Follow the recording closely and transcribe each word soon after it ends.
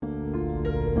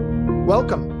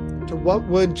Welcome to What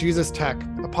Would Jesus Tech,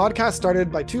 a podcast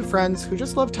started by two friends who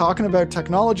just love talking about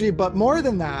technology, but more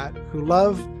than that, who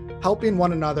love helping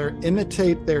one another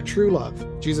imitate their true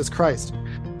love, Jesus Christ.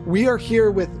 We are here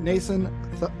with Nathan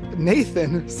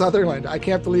Sutherland. I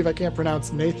can't believe I can't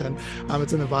pronounce Nathan.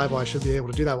 It's in the Bible. I should be able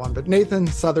to do that one. But Nathan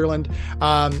Sutherland.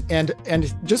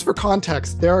 And just for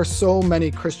context, there are so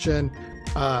many Christian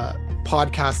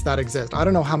podcasts that exist. I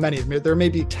don't know how many. There may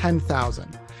be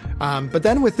 10,000. But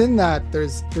then within that,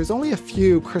 there's only a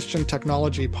few Christian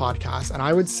technology podcasts. And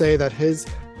I would say that his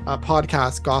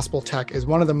podcast, Gospel Tech, is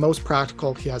one of the most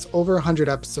practical. He has over 100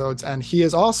 episodes. And he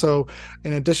is also,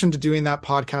 in addition to doing that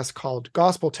podcast called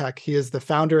Gospel Tech, he is the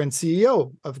founder and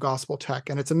CEO of Gospel Tech.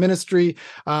 And it's a ministry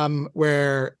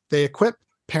where they equip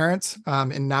parents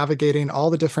in navigating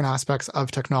all the different aspects of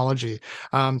technology.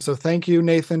 So thank you,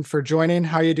 Nathan, for joining.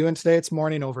 How are you doing today? It's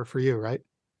morning over for you, right?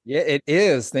 Yeah, it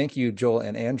is. Thank you, Joel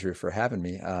and Andrew, for having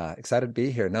me. Excited to be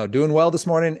here. No, doing well this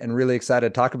morning and really excited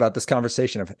to talk about this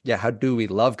conversation of, how do we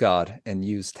love God and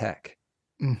use tech?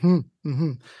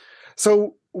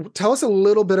 So tell us a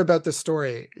little bit about this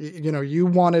story. You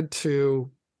wanted to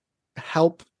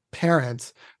help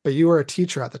parents, but you were a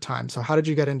teacher at the time. So how did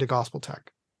you get into gospel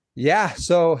tech? Yeah.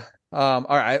 So, all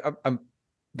right, I'm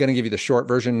going to give you the short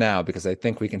version now because I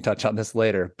think we can touch on this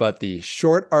later. But the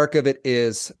short arc of it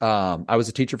is I was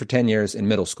a teacher for 10 years in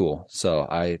middle school. So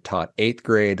I taught 8th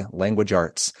grade language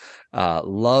arts.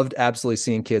 Loved absolutely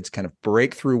seeing kids kind of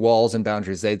break through walls and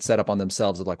boundaries they'd set up on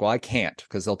themselves of like, well, I can't,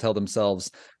 because they'll tell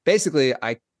themselves, basically,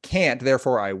 I can't,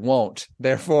 therefore I won't.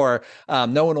 Therefore,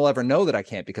 no one will ever know that I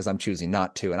can't because I'm choosing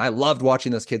not to. And I loved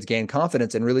watching those kids gain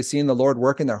confidence and really seeing the Lord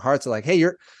work in their hearts. Like, hey,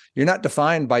 you're not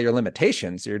defined by your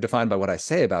limitations. You're defined by what I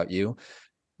say about you.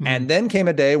 Mm-hmm. And then came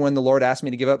a day when the Lord asked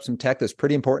me to give up some tech that's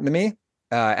pretty important to me.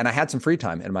 And I had some free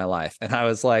time in my life. And I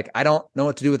was like, I don't know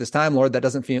what to do with this time, Lord. That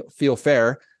doesn't feel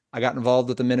fair. I got involved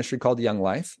with a ministry called Young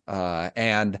Life.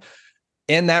 And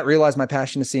in that, realized my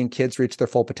passion is seeing kids reach their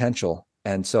full potential.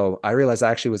 And so I realized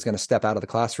I actually was going to step out of the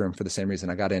classroom for the same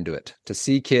reason I got into it, to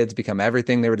see kids become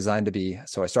everything they were designed to be.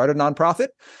 So I started a nonprofit.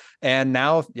 And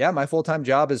now, my full-time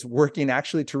job is working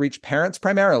actually to reach parents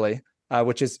primarily,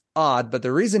 which is odd. But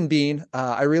the reason being,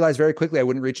 I realized very quickly I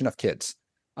wouldn't reach enough kids,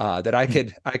 that I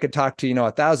could talk to,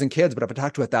 1,000 kids, but if I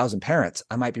talk to 1,000 parents,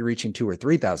 I might be reaching 2,000 or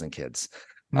 3,000 kids.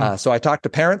 So I talk to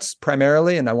parents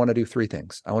primarily, and I want to do 3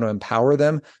 things. I want to empower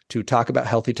them to talk about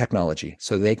healthy technology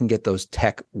so they can get those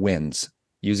tech wins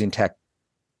using tech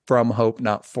from hope,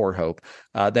 not for hope.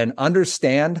 Then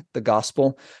understand the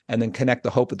gospel and then connect the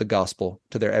hope of the gospel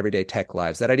to their everyday tech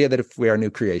lives. That idea that if we are new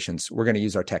creations, we're going to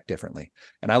use our tech differently.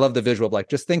 And I love the visual of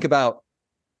just think about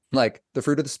like the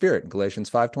fruit of the Spirit in Galatians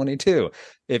 5:22.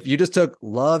 If you just took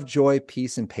love, joy,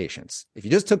 peace, and patience, if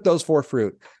you just took those 4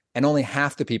 fruit, and only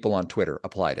half the people on Twitter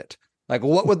applied it, like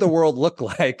what would the world look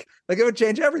like? Like it would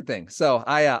change everything. So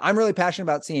I'm really passionate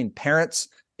about seeing parents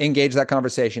engage that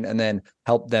conversation and then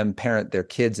help them parent their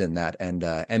kids in that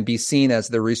and be seen as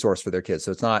the resource for their kids.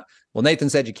 So it's not, well,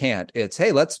 Nathan said you can't. It's,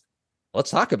 hey, let's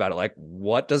talk about it. Like,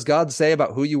 what does God say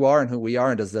about who you are and who we are?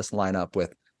 And does this line up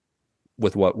with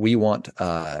what we want,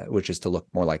 which is to look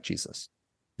more like Jesus?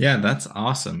 Yeah, that's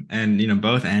awesome. And,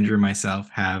 both Andrew and myself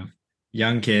have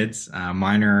young kids.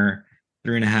 Mine are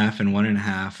 3.5 and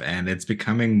 1.5, and it's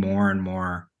becoming more and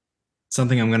more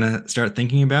something I'm going to start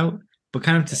thinking about. But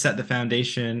kind of to set the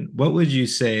foundation, what would you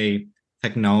say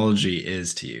technology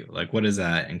is to you? Like, what does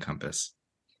that encompass?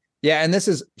 Yeah, and this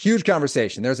is huge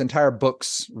conversation. There's entire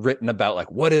books written about like,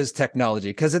 what is technology?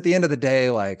 Because at the end of the day,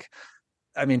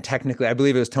 technically, I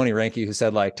believe it was Tony Reinke who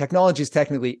said like, technology is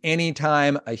technically any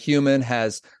time a human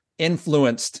has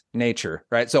influenced nature,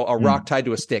 right? So a rock tied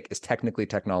to a stick is technically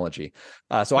technology.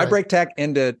 So I break tech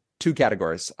into 2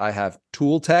 categories. I have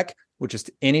tool tech, which is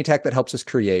any tech that helps us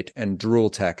create, and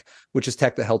drool tech, which is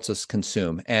tech that helps us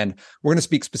consume. And we're going to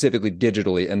speak specifically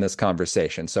digitally in this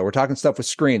conversation. So we're talking stuff with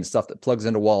screens, stuff that plugs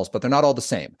into walls, but they're not all the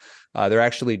same. They're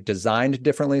actually designed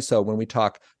differently. So when we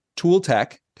talk tool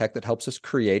tech that helps us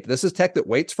create, this is tech that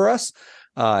waits for us.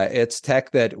 It's tech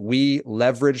that we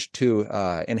leverage to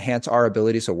enhance our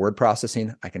ability. So word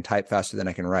processing, I can type faster than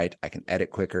I can write. I can edit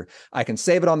quicker. I can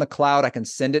save it on the cloud. I can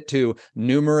send it to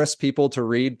numerous people to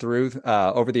read through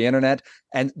over the internet.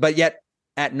 But yet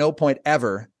at no point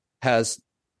ever has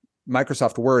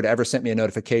Microsoft Word ever sent me a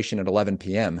notification at 11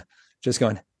 p.m. just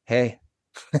going, hey,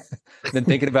 been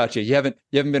thinking about you. You haven't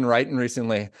been writing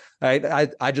recently.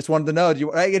 I just wanted to know.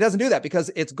 It doesn't do that because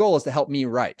its goal is to help me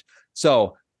write.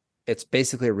 So it's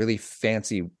basically a really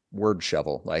fancy word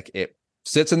shovel. Like it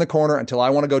sits in the corner until I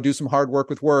want to go do some hard work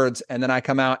with words. And then I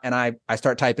come out and I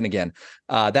start typing again.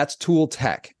 That's tool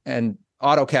tech. And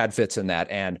AutoCAD fits in that,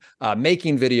 and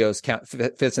making videos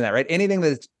fits in that, right? Anything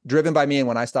that's driven by me, and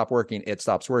when I stop working, it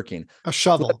stops working. A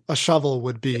shovel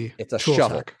would be it's a tool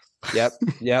shovel. tech.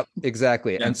 Yep,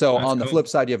 exactly. Yeah, and so on the cool. flip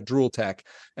side, you have Drool Tech,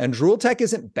 and Drool Tech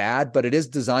isn't bad, but it is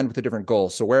designed with a different goal.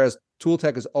 So whereas Tool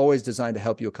Tech is always designed to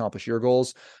help you accomplish your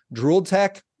goals, Drool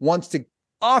Tech wants to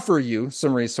offer you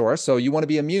some resource. So you want to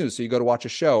be amused, so you go to watch a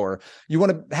show, or you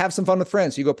want to have some fun with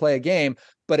friends, so you go play a game,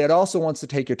 but it also wants to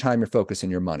take your time, your focus,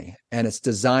 and your money. And it's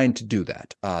designed to do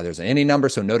that. There's an any number,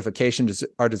 so notifications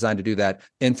are designed to do that.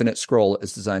 Infinite scroll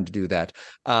is designed to do that.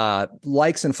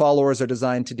 Likes and followers are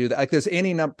designed to do that. Like there's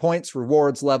any points,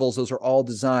 rewards, levels, those are all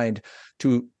designed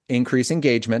to increase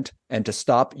engagement and to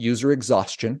stop user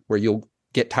exhaustion, where you'll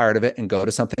get tired of it and go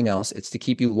to something else. It's to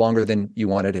keep you longer than you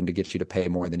wanted and to get you to pay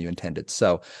more than you intended.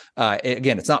 So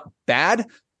again, it's not bad,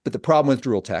 but the problem with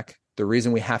Drool Tech, the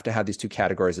reason we have to have these two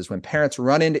categories is when parents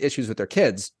run into issues with their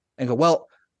kids and go, well,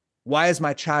 why is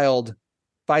my child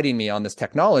fighting me on this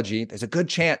technology? There's a good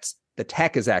chance the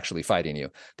tech is actually fighting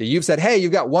you. That you've said, hey,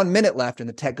 you've got 1 minute left, and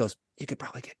the tech goes, you could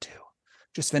probably get 2.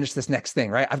 Just finish this next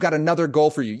thing, right? I've got another goal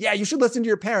for you. Yeah, you should listen to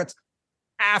your parents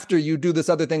after you do this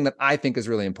other thing that I think is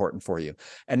really important for you.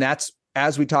 And that's,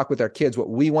 as we talk with our kids, what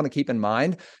we want to keep in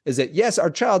mind is that, yes, our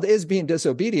child is being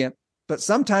disobedient, but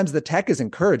sometimes the tech is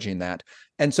encouraging that.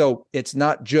 And so it's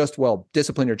not just, well,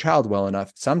 discipline your child well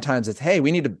enough. Sometimes it's, hey,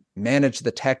 we need to manage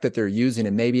the tech that they're using.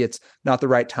 And maybe it's not the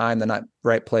right time, the not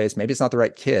right place. Maybe it's not the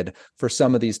right kid for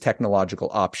some of these technological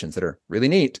options that are really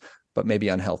neat, but maybe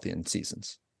unhealthy in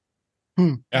seasons.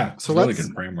 Yeah, it's So a really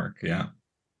good framework. Yeah.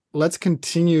 Let's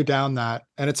continue down that.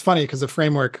 And it's funny because the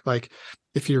framework, like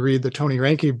if you read the Tony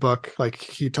Reinke book, like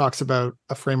he talks about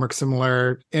a framework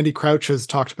similar. Andy Crouch has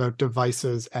talked about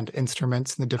devices and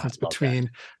instruments and the difference between.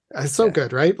 It's so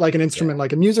good, right? Like an instrument,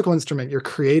 like a musical instrument, you're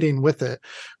creating with it,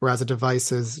 whereas a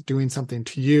device is doing something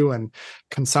to you, and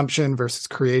consumption versus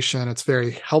creation. It's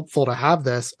very helpful to have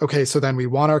this. Okay, so then we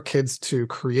want our kids to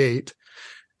create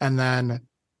and then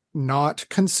not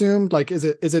consumed. Like, is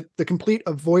it the complete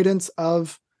avoidance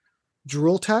of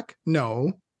Drool Tech?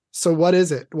 No. So what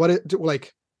is it?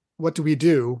 What do we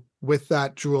do with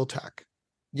that Drool Tech?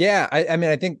 Yeah, I mean,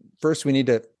 I think first we need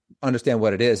to understand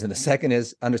what it is, and the second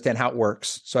is understand how it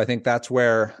works. So I think that's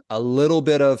where a little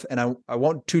bit of, and I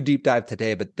won't too deep dive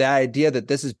today, but the idea that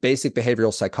this is basic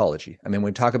behavioral psychology. I mean,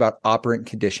 when we talk about operant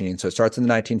conditioning, so it starts in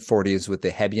the 1940s with the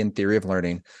Hebbian theory of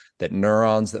learning, that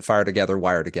neurons that fire together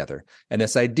wire together, and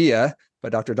this idea by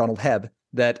Dr. Donald Hebb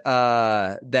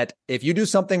that if you do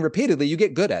something repeatedly, you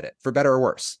get good at it, for better or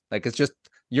worse. Like, it's just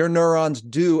your neurons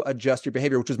do adjust your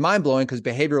behavior, which was mind-blowing because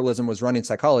behavioralism was running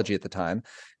psychology at the time.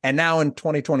 And now in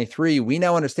 2023, we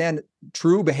now understand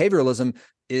true behavioralism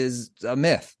is a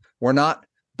myth. We're not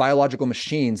biological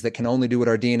machines that can only do what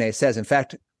our DNA says. In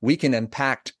fact, we can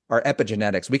impact our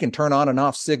epigenetics. We can turn on and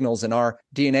off signals in our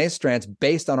DNA strands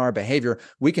based on our behavior.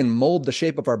 We can mold the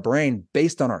shape of our brain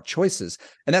based on our choices.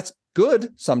 And that's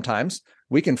good sometimes.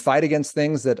 We can fight against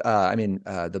things that,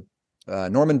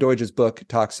 Norman Doidge's book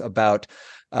talks about,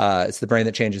 it's The Brain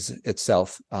That Changes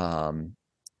Itself,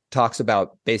 talks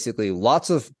about basically lots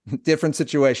of different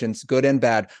situations, good and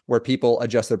bad, where people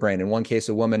adjust their brain. In one case,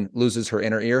 a woman loses her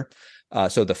inner ear.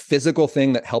 So the physical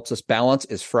thing that helps us balance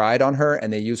is fried on her,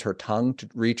 and they use her tongue to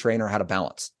retrain her how to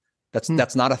balance.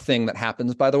 That's not a thing that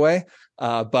happens, by the way.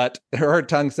 But her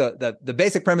tongue, so the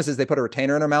basic premise is they put a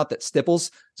retainer in her mouth that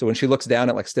stipples. So when she looks down,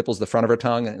 it like stipples the front of her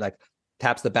tongue and like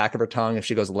taps the back of her tongue. If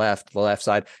she goes left, the left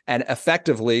side. And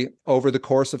effectively, over the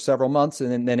course of several months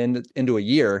and then into a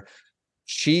year,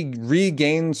 she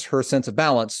regains her sense of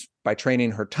balance by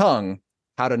training her tongue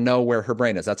how to know where her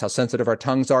brain is. That's how sensitive our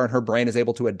tongues are, and her brain is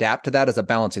able to adapt to that as a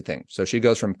balancing thing. So she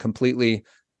goes from completely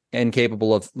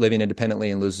incapable of living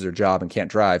independently and loses her job and can't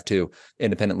drive to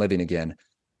independent living again.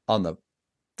 On the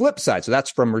flip side, so that's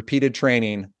from repeated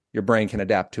training, your brain can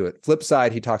adapt to it. Flip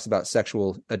side, he talks about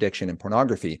sexual addiction and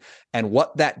pornography and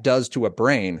what that does to a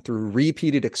brain through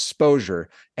repeated exposure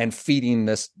and feeding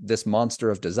this monster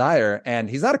of desire. And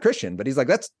he's not a Christian, but he's like,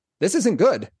 this isn't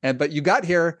good. But you got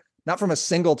here not from a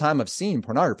single time of seeing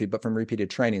pornography, but from repeated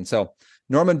training. So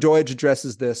Norman Doidge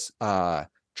addresses this.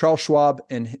 Charles Schwab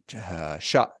and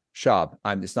Schwab.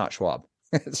 It's not Schwab.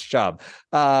 It's Schwab.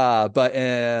 But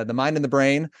The Mind and the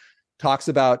Brain talks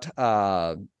about,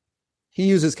 he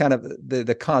uses kind of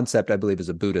the concept, I believe, is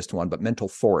a Buddhist one, but mental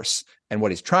force. And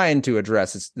what he's trying to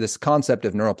address is this concept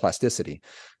of neuroplasticity,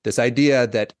 this idea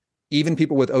that even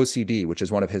people with OCD, which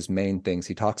is one of his main things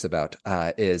he talks about,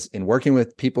 is in working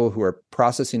with people who are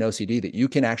processing OCD, that you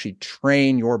can actually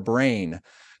train your brain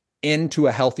into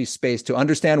a healthy space to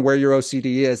understand where your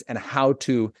OCD is and how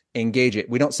to engage it.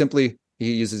 We don't simply,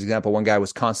 He uses example. One guy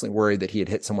was constantly worried that he had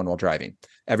hit someone while driving.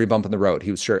 Every bump in the road,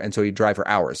 he was sure. And so he'd drive for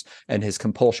hours and his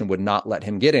compulsion would not let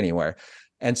him get anywhere.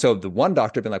 And so the one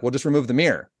doctor had been like, well, just remove the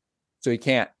mirror so he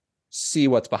can't see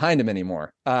what's behind him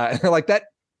anymore. And they're like, that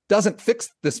doesn't fix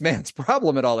this man's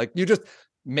problem at all. Like, you just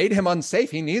made him unsafe.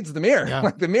 He needs the mirror. Yeah.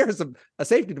 Like, the mirror is a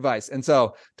safety device. And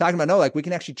so talking about, no, like, we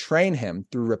can actually train him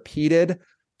through repeated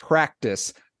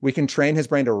practice. We can train his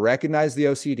brain to recognize the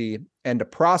OCD and to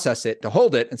process it, to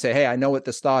hold it and say, hey, I know what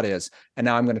this thought is, and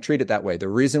now I'm going to treat it that way. The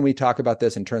reason we talk about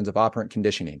this in terms of operant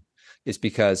conditioning is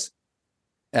because,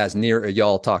 as Nir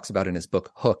Eyal talks about in his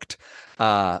book, Hooked,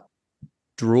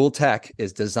 Drool Tech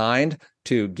is designed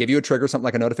to give you a trigger, something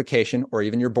like a notification or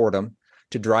even your boredom,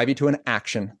 to drive you to an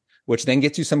action, which then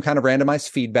gets you some kind of randomized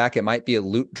feedback. It might be a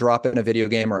loot drop in a video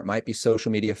game, or it might be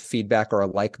social media feedback or a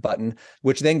like button,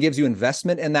 which then gives you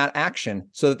investment in that action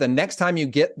so that the next time you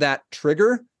get that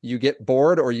trigger, you get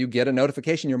bored or you get a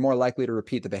notification, you're more likely to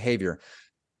repeat the behavior.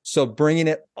 So bringing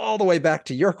it all the way back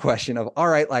to your question of, all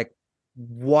right, like,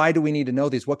 why do we need to know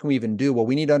these? What can we even do? Well,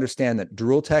 we need to understand that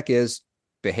Drool Tech is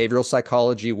behavioral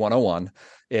psychology 101.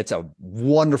 It's a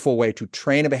wonderful way to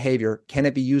train a behavior. Can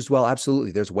it be used well?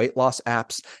 Absolutely. There's weight loss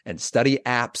apps and study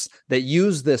apps that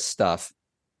use this stuff.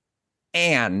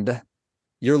 And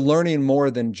you're learning more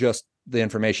than just the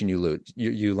information you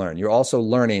learn. You're also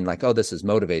learning like, oh, this is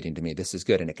motivating to me. This is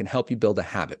good. And it can help you build a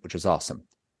habit, which is awesome.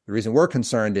 The reason we're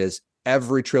concerned is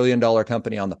every $1 trillion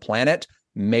company on the planet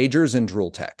majors in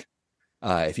Drool Tech.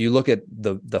 If you look at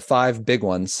the five big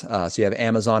ones, so you have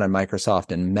Amazon and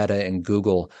Microsoft and Meta and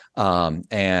Google,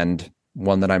 and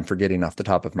one that I'm forgetting off the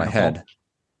top of my head.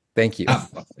 Thank you.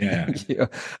 Yeah. Thank you.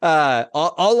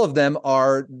 All of them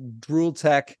are Drool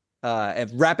Tech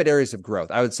and rapid areas of growth.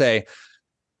 I would say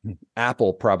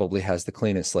Apple probably has the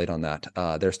cleanest slate on that.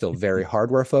 They're still very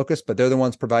hardware focused, but they're the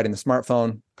ones providing the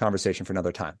smartphone. Conversation for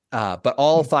another time. But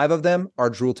all five of them are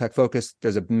Drool Tech focused.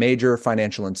 There's a major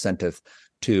financial incentive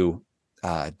to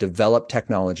develop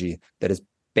technology that is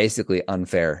basically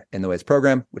unfair in the way it's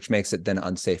programmed, which makes it then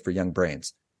unsafe for young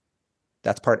brains.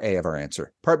 That's part A of our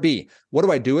answer. Part B, what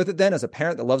do I do with it then as a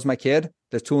parent that loves my kid?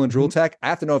 This tool in Drool Tech, I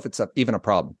have to know if it's even a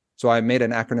problem. So I made an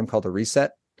acronym called a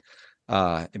RESET.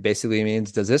 It basically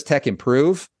means, does this tech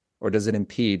improve or does it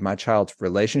impede my child's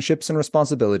relationships and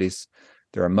responsibilities,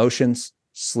 their emotions,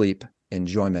 sleep,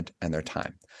 enjoyment, and their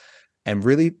time? And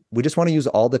really, we just want to use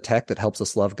all the tech that helps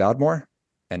us love God more,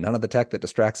 and none of the tech that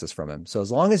distracts us from him. So as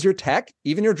long as your tech,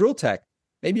 even your Drool Tech,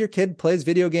 maybe your kid plays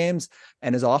video games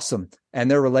and is awesome,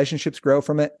 and their relationships grow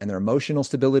from it, and their emotional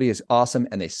stability is awesome,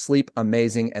 and they sleep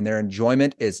amazing, and their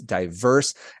enjoyment is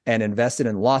diverse and invested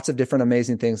in lots of different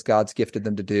amazing things God's gifted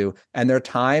them to do, and their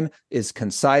time is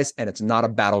concise, and it's not a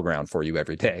battleground for you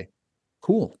every day.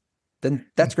 Cool. Then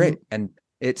that's great. And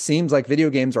it seems like video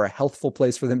games are a healthful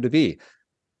place for them to be.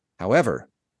 However,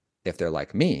 if they're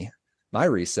like me, my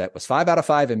reset was 5 out of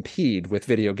 5 impede with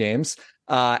video games.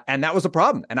 And that was a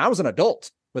problem. And I was an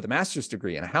adult with a master's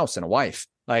degree and a house and a wife.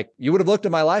 Like, you would have looked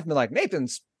at my life and been like,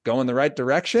 Nathan's going the right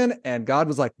direction. And God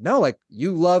was like, no, like,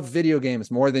 you love video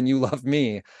games more than you love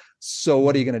me. So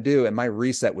what are you going to do? And my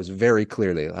reset was very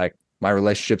clearly like, my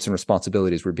relationships and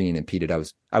responsibilities were being impeded. I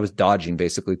was dodging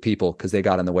basically people because they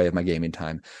got in the way of my gaming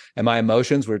time. And my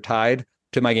emotions were tied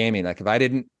to my gaming. Like, if I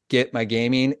didn't get my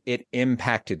gaming, it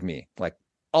impacted me like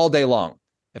all day long.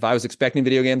 If I was expecting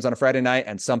video games on a Friday night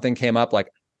and something came up, like,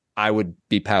 I would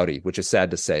be pouty, which is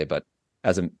sad to say, but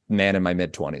as a man in my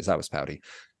mid-20s, I was pouty.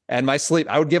 And my sleep,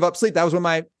 I would give up sleep. That was when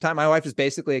my wife is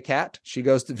basically a cat. She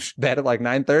goes to bed at like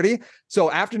 9:30.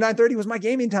 So after 9:30 was my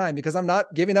gaming time because I'm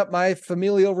not giving up my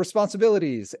familial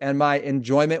responsibilities, and my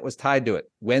enjoyment was tied to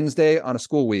it. Wednesday on a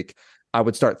school week, I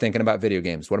would start thinking about video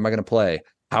games. What am I going to play?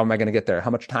 How am I going to get there?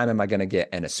 How much time am I going to get?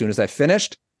 And as soon as I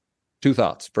finished, 2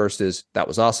 thoughts. First is, that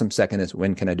was awesome. Second is,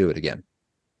 when can I do it again?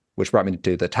 Which brought me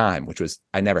to the time, which was,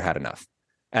 I never had enough.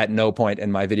 At no point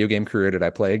in my video game career did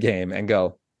I play a game and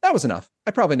go, that was enough.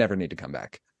 I probably never need to come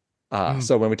back.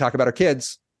 So when we talk about our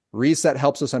kids, reset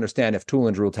helps us understand if tool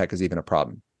and Drool Tech is even a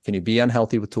problem. Can you be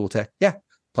unhealthy with tool tech? Yeah.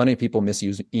 Plenty of people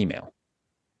misuse email,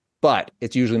 but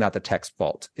it's usually not the tech's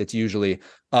fault. It's usually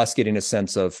us getting a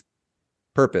sense of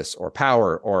purpose or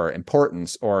power or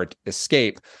importance or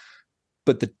escape.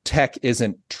 But the tech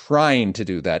isn't trying to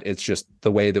do that. It's just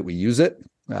the way that we use it.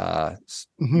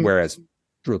 Whereas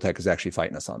Drool Tech is actually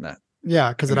fighting us on that. Yeah,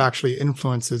 because it actually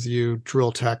influences you.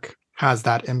 Drool Tech has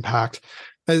that impact.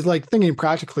 It's like thinking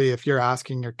practically, if you're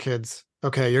asking your kids,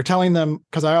 okay, you're telling them,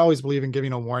 because I always believe in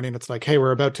giving a warning. It's like, hey,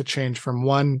 we're about to change from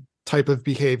one type of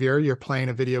behavior, you're playing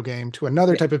a video game, to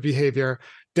another type of behavior,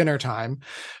 dinner time.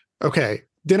 Okay,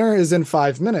 dinner is in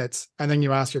 5 minutes. And then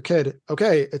you ask your kid,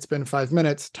 okay, it's been 5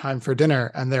 minutes, time for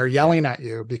dinner. And they're yelling at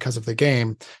you because of the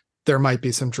game. There might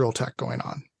be some drool tech going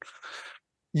on.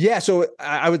 Yeah, so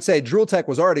I would say drool tech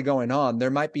was already going on. There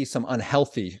might be some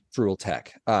unhealthy drool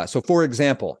tech. So for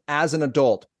example, as an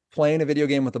adult playing a video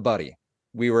game with a buddy,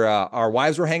 we were, our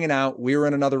wives were hanging out. We were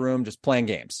in another room just playing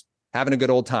games, having a good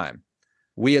old time.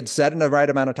 We had set in the right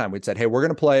amount of time. We'd said, hey, we're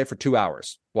going to play for 2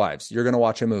 hours. Wives, you're going to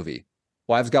watch a movie.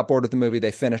 Wives got bored with the movie.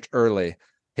 They finished early.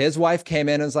 His wife came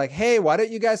in and was like, hey, why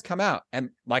don't you guys come out?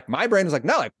 And like my brain was like,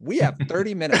 no, like we have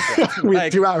 30 minutes. We like,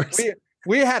 have 2 hours.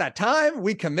 We had a time,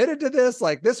 we committed to this,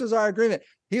 like this was our agreement.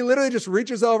 He literally just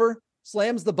reaches over,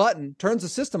 slams the button, turns the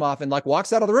system off, and like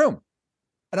walks out of the room.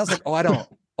 And I was like, I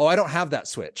don't have that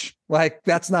switch. Like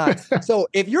that's not. So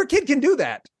if your kid can do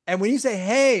that, and when you say,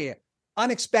 hey,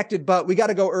 unexpected, but we got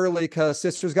to go early because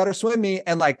sister's got her swim meet,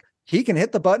 and like he can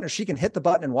hit the button or she can hit the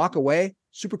button and walk away,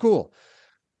 super cool.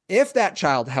 If that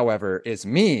child, however, is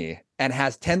me and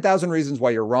has 10,000 reasons why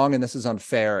you're wrong and this is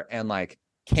unfair and like,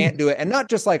 can't do it. And not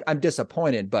just like I'm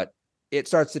disappointed, but it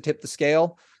starts to tip the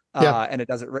scale and it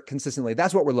does it consistently.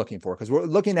 That's what we're looking for. Because we're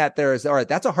looking at all right,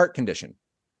 that's a heart condition.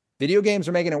 Video games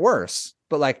are making it worse,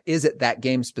 but like, is it that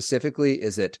game specifically?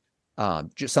 Is it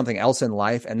just something else in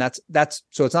life? And that's,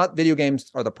 so it's not video games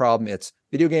are the problem. It's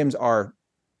video games are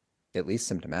at least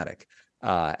symptomatic.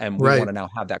 And we want to now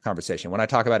have that conversation. When I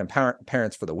talk about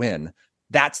parents for the win,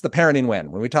 that's the parenting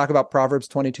win. When we talk about Proverbs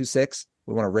 22:6,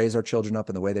 we want to raise our children up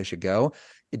in the way they should go.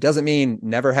 It doesn't mean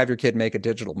never have your kid make a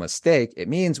digital mistake. It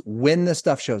means when this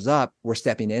stuff shows up, we're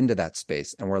stepping into that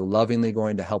space and we're lovingly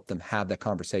going to help them have that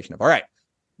conversation of, all right,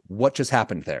 what just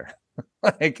happened there?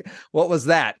 Like, what was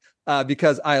that?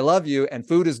 Because I love you and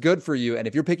food is good for you. And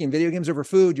if you're picking video games over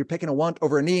food, you're picking a want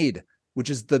over a need, which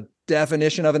is the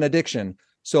definition of an addiction.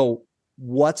 So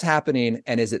what's happening?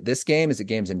 And is it this game? Is it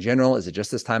games in general? Is it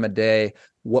just this time of day?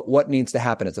 What needs to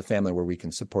happen as a family where we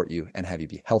can support you and have you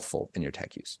be healthful in your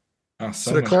tech use? Oh,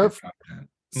 so to clarify,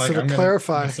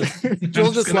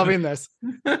 Joel's just loving this.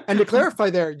 And to clarify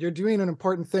there, you're doing an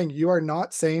important thing. You are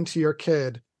not saying to your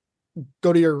kid,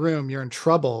 go to your room, you're in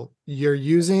trouble. You're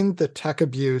using the tech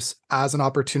abuse as an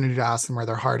opportunity to ask them where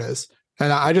their heart is.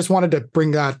 And I just wanted to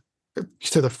bring that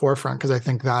to the forefront because I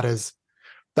think that is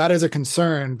a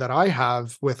concern that I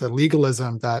have with a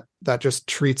legalism that just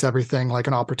treats everything like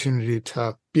an opportunity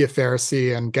to be a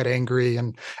Pharisee and get angry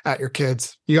and at your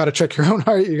kids. You got to check your own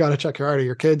heart. You got to check your heart of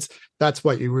your kids. That's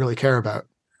what you really care about.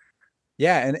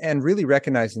 Yeah. And really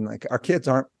recognizing like our kids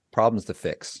aren't problems to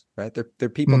fix, right? They're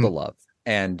people to love.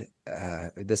 And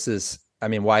this is, I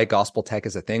mean, why gospel tech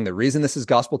is a thing. The reason this is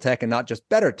gospel tech and not just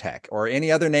better tech or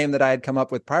any other name that I had come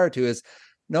up with prior to is,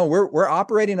 no, we're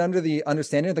operating under the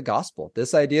understanding of the gospel.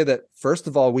 This idea that, first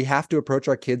of all, we have to approach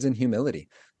our kids in humility.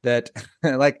 That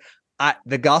like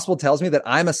the gospel tells me that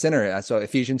I'm a sinner. So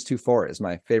Ephesians 2:4 is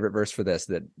my favorite verse for this,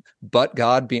 that but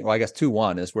God being, well, I guess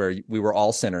 2:1 is where we were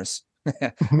all sinners,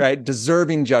 right?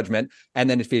 Deserving judgment. And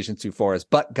then Ephesians 2:4 is,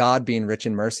 but God being rich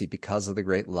in mercy because of the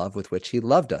great love with which he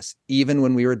loved us, even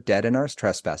when we were dead in our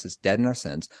trespasses, dead in our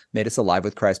sins, made us alive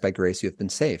with Christ. By grace you have been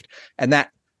saved. And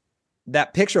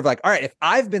that picture of like, all right, if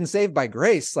I've been saved by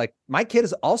grace, like my kid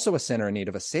is also a sinner in need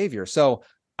of a savior. So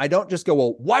I don't just go,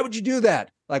 well, why would you do that?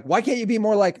 Like, why can't you be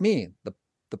more like me?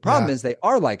 The problem is they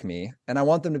are like me and I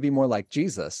want them to be more like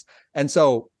Jesus. And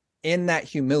so in that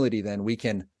humility, then we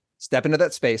can step into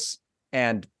that space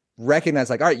and recognize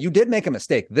like, all right, you did make a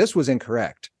mistake. This was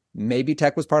incorrect. Maybe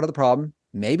tech was part of the problem.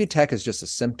 Maybe tech is just a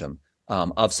symptom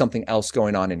of something else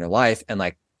going on in your life. And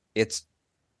like, it's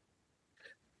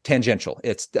tangential.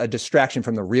 It's a distraction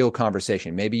from the real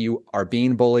conversation. Maybe you are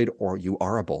being bullied or you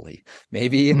are a bully.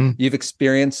 Maybe you've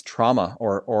experienced trauma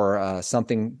or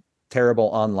something terrible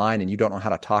online and you don't know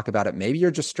how to talk about it. Maybe you're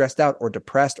just stressed out or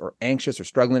depressed or anxious or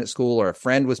struggling at school or a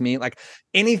friend was mean. Like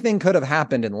anything could have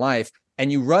happened in life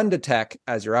and you run to tech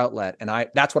as your outlet. And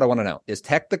that's what I want to know. Is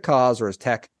tech the cause or is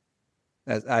tech,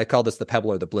 as I call this the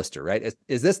pebble or the blister, right?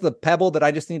 Is this the pebble that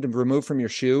I just need to remove from your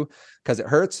shoe because it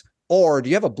hurts? Or do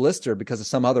you have a blister because of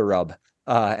some other rub?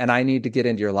 And I need to get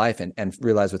into your life and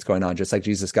realize what's going on, just like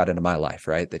Jesus got into my life,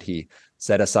 right? That he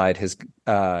set aside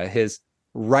his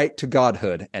right to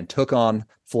godhood and took on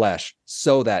flesh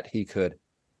so that he could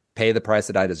pay the price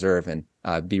that I deserve and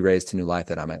be raised to new life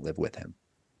that I might live with him.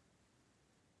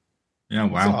 Yeah,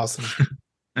 wow. That's awesome.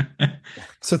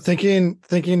 So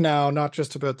thinking now, not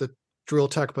just about the drill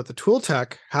tech, but the tool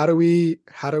tech, how do we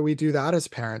do that as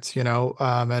parents, you know?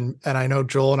 And I know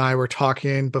Joel and I were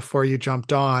talking before you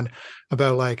jumped on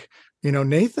about like, you know,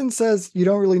 Nathan says you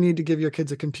don't really need to give your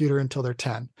kids a computer until they're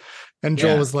 10. And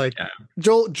Joel was like,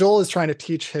 Joel is trying to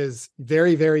teach his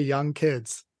very, very young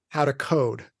kids how to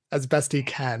code as best he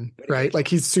can, right? Like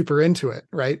he's super into it,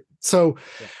 right? So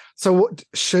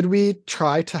should we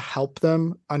try to help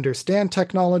them understand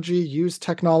technology, use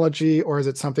technology, or is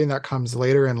it something that comes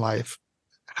later in life?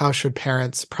 How should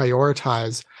parents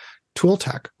prioritize tool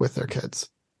tech with their kids?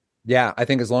 Yeah, I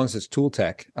think as long as it's tool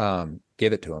tech,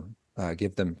 give it to them.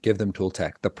 Give them tool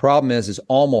tech. The problem is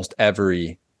almost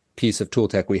every piece of tool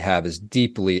tech we have is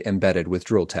deeply embedded with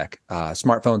drill tech.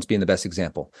 Smartphones being the best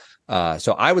example.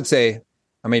 So I would say,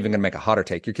 I'm even going to make a hotter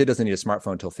take. Your kid doesn't need a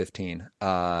smartphone until 15.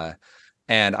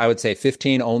 And I would say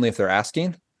 15 only if they're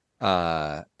asking.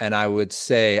 And I would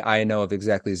say I know of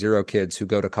exactly 0 kids who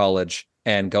go to college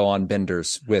and go on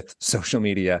benders with social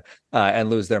media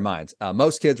and lose their minds.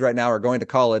 Most kids right now are going to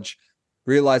college,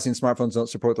 realizing smartphones don't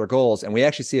support their goals. And we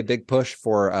actually see a big push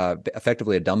for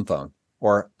effectively a dumb phone.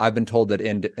 Or I've been told that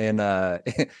in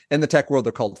the tech world,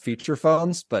 they're called feature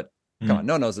phones, but come on,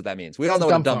 no one knows what that means. We all know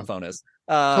what a dumb phone is.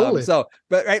 Totally.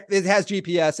 But right, it has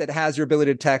GPS, it has your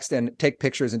ability to text and take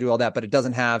pictures and do all that, but it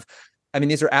doesn't have, I mean,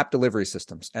 these are app delivery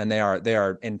systems and they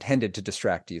are intended to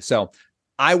distract you. So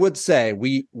I would say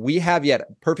we have yet a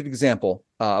perfect example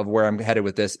of where I'm headed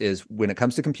with this is when it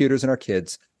comes to computers and our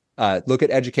kids, look at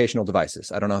educational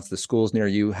devices. I don't know if the schools near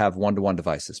you have one-to-one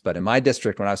devices, but in my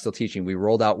district, when I was still teaching, we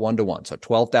rolled out one-to-one. So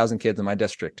 12,000 kids in my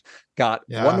district got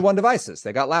one-to-one devices.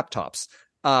 They got laptops.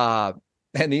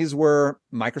 And these were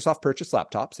Microsoft purchased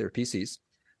laptops. They were PCs,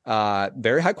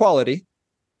 very high quality,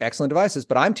 excellent devices.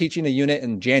 But I'm teaching a unit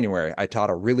in January. I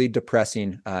taught a really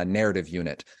depressing narrative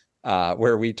unit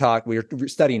where we were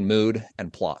studying mood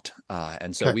and plot.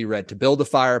 And so we read To Build a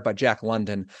Fire by Jack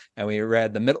London, and we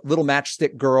read The Little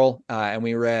Matchstick Girl, and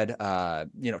we read,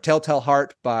 Telltale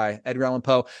Heart by Edgar Allan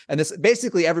Poe. And this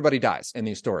basically everybody dies in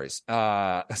these stories.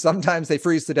 Sometimes they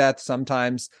freeze to death.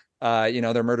 Sometimes,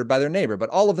 they're murdered by their neighbor, but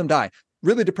all of them die.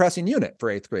 Really depressing unit for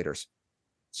 8th graders.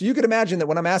 So you could imagine that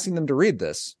when I'm asking them to read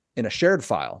this in a shared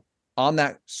file on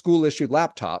that school issued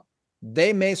laptop,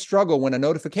 they may struggle when a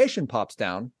notification pops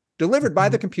down delivered by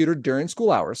the computer during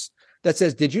school hours that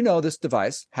says, did you know this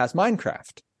device has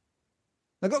Minecraft?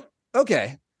 I go,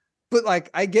 okay, but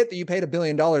I get that you paid $1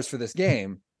 billion for this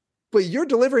game, but you're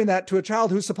delivering that to a child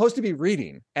who's supposed to be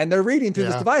reading, and they're reading through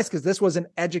this device because this was an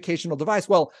educational device.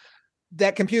 Well,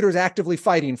 that computer is actively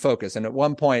fighting focus. And at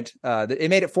one point, it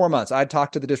made it 4 months. I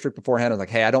talked to the district beforehand. I was like,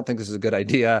 hey, I don't think this is a good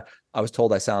idea. I was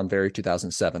told I sound very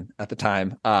 2007 at the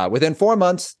time. Within 4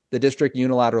 months, the district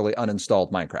unilaterally uninstalled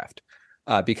Minecraft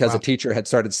because a teacher had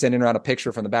started sending around a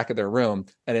picture from the back of their room,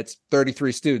 and it's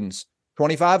 33 students,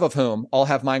 25 of whom all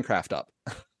have Minecraft up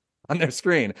on their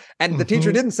screen. And the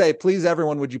teacher didn't say, please,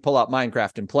 everyone, would you pull out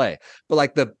Minecraft and play?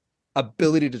 But the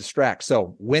ability to distract.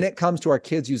 So when it comes to our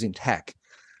kids using tech,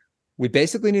 we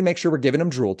basically need to make sure we're giving them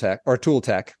tool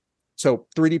tech. So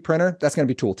 3D printer, that's going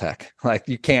to be tool tech.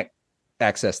 You can't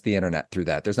access the internet through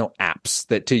that. There's no apps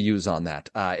to use on that.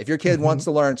 If your kid wants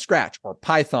to learn Scratch or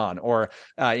Python or,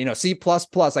 C++,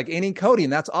 any coding,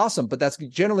 that's awesome. But that's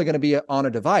generally going to be on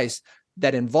a device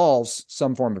that involves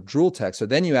some form of drool tech. So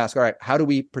then you ask, all right, how do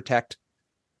we protect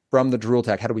from the drool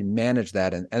tech? How do we manage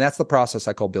that? And that's the process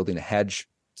I call building a hedge.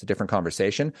 It's a different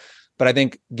conversation. But I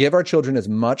think give our children as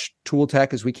much tool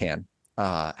tech as we can.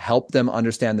 Help them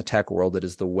understand the tech world. That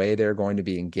is the way they're going to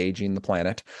be engaging the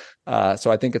planet.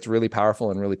 So I think it's really powerful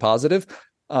and really positive.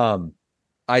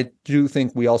 I do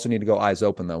think we also need to go eyes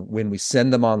open, though, when we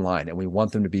send them online and we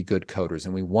want them to be good coders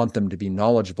and we want them to be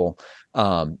knowledgeable.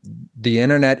 The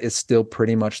internet is still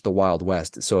pretty much the Wild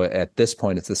West. So at this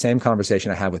point, it's the same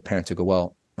conversation I have with parents who go,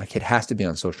 well, my kid has to be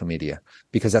on social media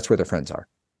because that's where their friends are.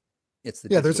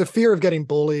 There's a fear of getting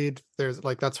bullied. There's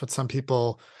that's what some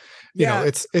people,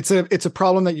 it's a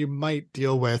problem that you might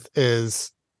deal with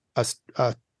is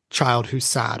a child who's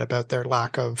sad about their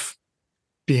lack of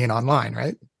being online,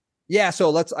 right? Yeah. So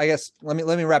let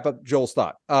me wrap up Joel's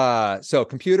thought. So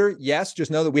computer, yes, just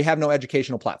know that we have no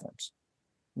educational platforms.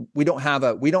 We don't have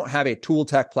a tool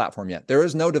tech platform yet. There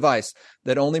is no device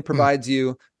that only provides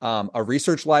you a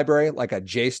research library like a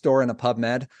JSTOR and a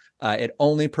PubMed. It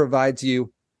only provides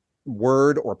you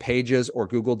Word or Pages or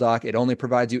Google Doc. It only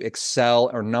provides you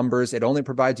Excel or numbers. It only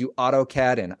provides you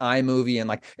AutoCAD and iMovie,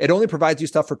 and it only provides you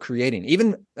stuff for creating,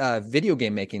 even video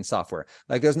game making software.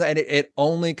 There's no, and it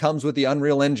only comes with the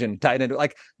Unreal Engine tied into.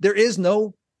 There is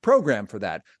no program for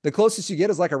that. The closest you get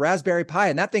is a Raspberry Pi,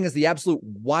 and that thing is the absolute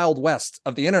Wild West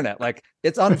of the internet.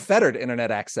 It's unfettered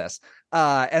internet access.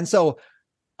 And so,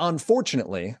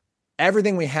 unfortunately,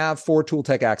 everything we have for tool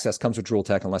tech access comes with drool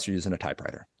tech unless you're using a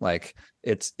typewriter.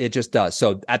 It just does.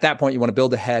 So at that point, you want to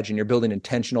build a hedge and you're building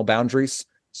intentional boundaries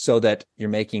so that you're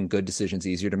making good decisions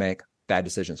easier to make, bad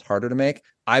decisions harder to make.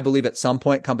 I believe at some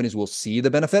point companies will see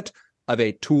the benefit of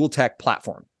a tool tech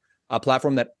platform, a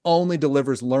platform that only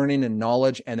delivers learning and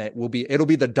knowledge, and it'll be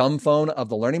the dumb phone of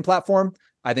the learning platform.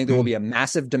 I think there will be a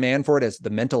massive demand for it as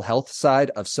the mental health side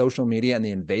of social media and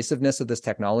the invasiveness of this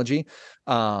technology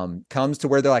comes to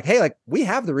where they're like, hey, like we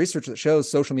have the research that shows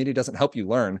social media doesn't help you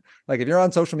learn. Like if you're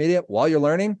on social media while you're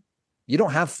learning, you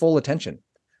don't have full attention.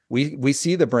 We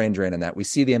see the brain drain in that. We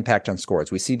see the impact on scores.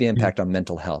 We see the impact on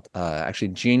mental health. Actually,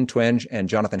 Gene Twenge and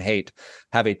Jonathan Haidt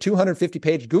have a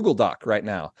 250-page Google Doc right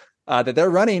now that they're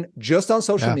running just on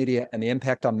social media and the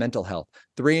impact on mental health.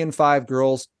 3 in 5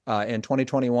 girls in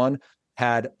 2021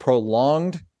 had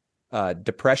prolonged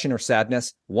depression or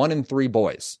sadness. 1 in 3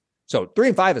 boys. So 3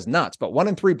 in 5 is nuts, but 1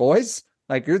 in 3 boys,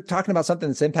 like you're talking about something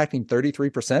that's impacting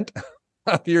 33%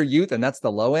 of your youth, and that's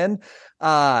the low end.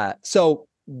 So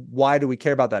why do we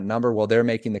care about that number? Well, they're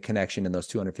making the connection in those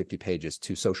 250 pages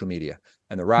to social media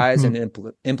and the rise and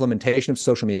implementation of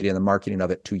social media and the marketing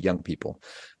of it to young people,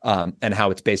 and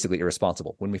how it's basically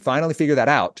irresponsible. When we finally figure that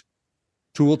out,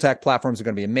 tool tech platforms are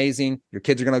going to be amazing. Your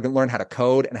kids are going to learn how to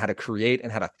code and how to create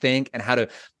and how to think and how to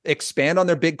expand on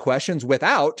their big questions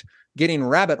without getting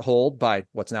rabbit holed by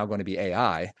what's now going to be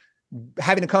AI.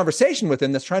 Having a conversation with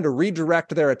them that's trying to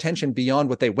redirect their attention beyond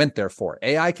what they went there for.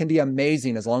 AI can be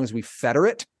amazing as long as we fetter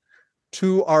it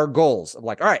to our goals of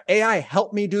like, all right, AI,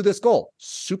 help me do this goal.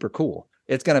 Super cool.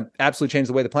 It's going to absolutely change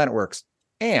the way the planet works.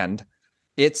 And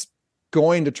it's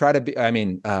going to try to be, I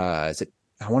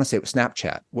want to say it was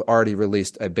Snapchat already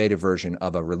released a beta version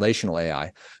of a relational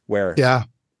AI where you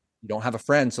don't have a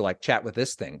friend. So like chat with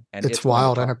this thing. And it's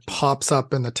wild. And it pops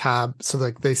up in the tab. So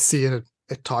like they see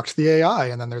it talks to the AI,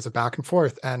 and then there's a back and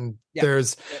forth. And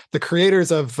there's the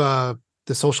creators of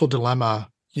The Social Dilemma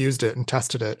used it and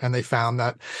tested it. And they found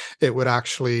that it would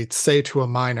actually say to a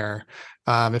minor,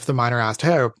 if the minor asked,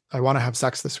 hey, I want to have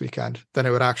sex this weekend, then it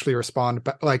would actually respond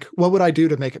like, what would I do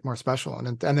to make it more special?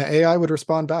 And the AI would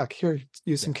respond back, here,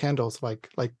 use some candles. Like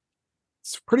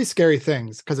it's pretty scary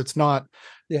things because it's not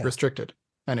restricted.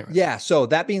 Anyway. Yeah. So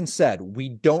that being said, we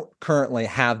don't currently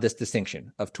have this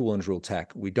distinction of tool and rule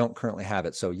tech. We don't currently have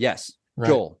it. So yes,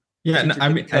 Joel. Yeah.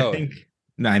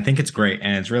 No, I think it's great.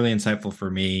 And it's really insightful for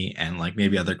me and like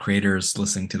maybe other creators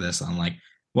listening to this on like,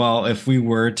 well, if we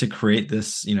were to create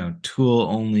this, tool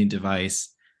only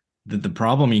device, the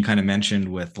problem you kind of mentioned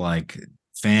with like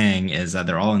Fang is that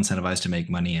they're all incentivized to make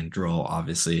money, and Droll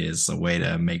obviously is a way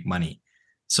to make money.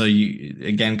 So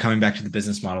again, coming back to the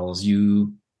business models,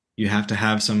 you have to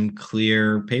have some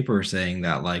clear paper saying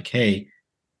that like, hey,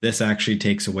 this actually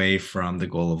takes away from the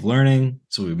goal of learning.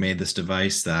 So we've made this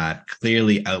device that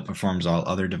clearly outperforms all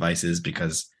other devices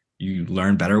because you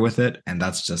learn better with it. And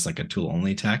that's just like a tool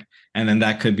only tech. And then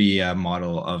that could be a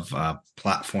model of a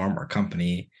platform or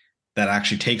company that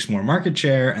actually takes more market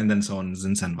share, and then someone is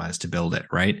incentivized to build it.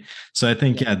 Right. So I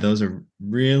think, those are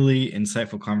really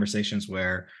insightful conversations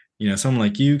where someone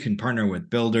like you can partner with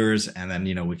builders, and then,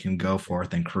 we can go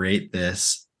forth and create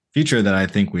this feature that I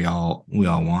think we all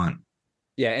want.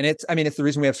 Yeah. And it's the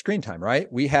reason we have screen time, right?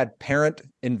 We had parent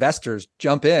investors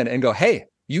jump in and go, hey,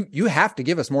 you have to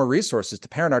give us more resources to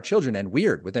parent our children. And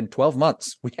within 12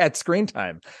 months, we had screen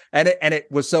time. And it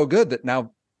was so good that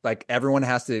now like everyone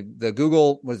has to, the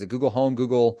Google, what is it? Google Home,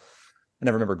 I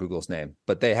never remember Google's name,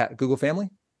 but they have Google Family.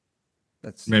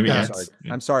 That's maybe.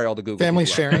 I'm sorry, all the Google family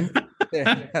sharing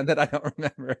that I don't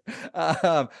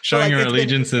remember. Showing your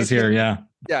allegiances here. Yeah.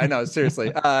 Yeah, I know.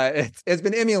 Seriously. It's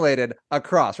been emulated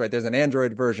across, right? There's an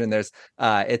Android version. There's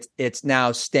it's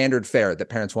now standard fare that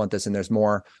parents want this, and there's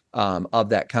more of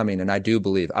that coming. And I do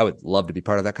believe I would love to be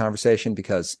part of that conversation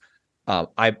because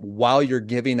while you're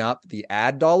giving up the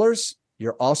ad dollars,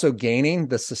 you're also gaining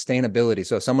the sustainability.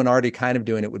 So someone already kind of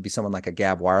doing it would be someone like a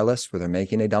Gab Wireless, where they're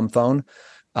making a dumb phone.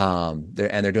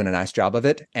 They're doing a nice job of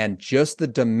it. And just the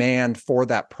demand for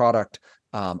that product,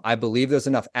 I believe there's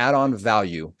enough add-on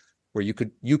value where you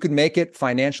could make it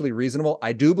financially reasonable.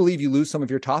 I do believe you lose some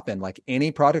of your top end. Like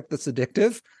any product that's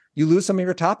addictive, you lose some of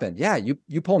your top end. Yeah,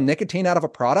 you pull nicotine out of a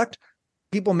product,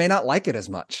 people may not like it as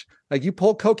much. Like you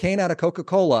pull cocaine out of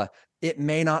Coca-Cola, it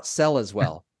may not sell as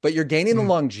well. But you're gaining the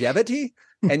longevity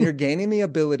and you're gaining the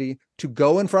ability to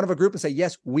go in front of a group and say,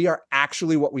 yes, we are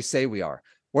actually what we say we are.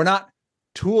 We're not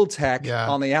tool tech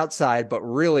on the outside, but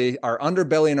really our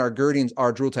underbelly and our girdings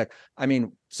are tool tech. I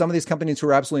mean, some of these companies who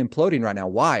are absolutely imploding right now.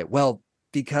 Why? Well,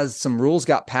 because some rules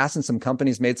got passed and some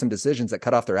companies made some decisions that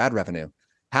cut off their ad revenue.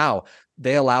 How?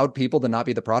 They allowed people to not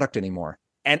be the product anymore.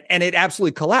 And it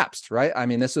absolutely collapsed, right? I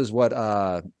mean, this is what,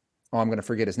 I'm going to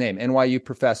forget his name. NYU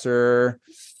professor,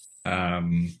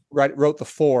 wrote the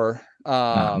 4.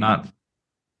 Not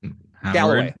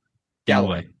Galloway.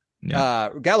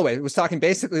 Galloway was talking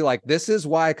basically like, this is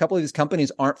why a couple of these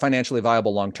companies aren't financially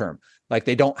viable long term. Like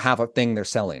they don't have a thing they're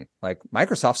selling. Like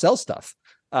Microsoft sells stuff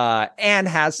and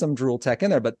has some drool tech in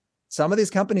there, but some of these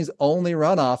companies only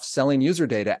run off selling user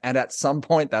data. And at some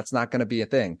point, that's not going to be a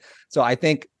thing. So I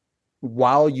think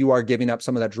while you are giving up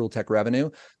some of that drool tech revenue,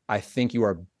 I think you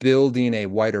are building a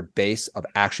wider base of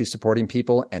actually supporting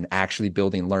people and actually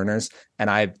building learners. And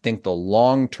I think the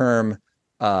long-term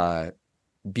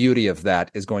beauty of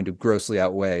that is going to grossly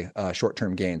outweigh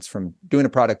short-term gains from doing a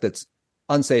product that's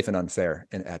unsafe and unfair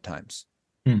at times.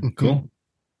 Cool.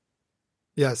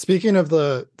 Yeah, speaking of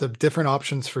the different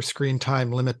options for screen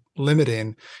time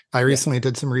limiting, I recently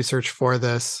did some research for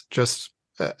this.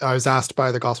 I was asked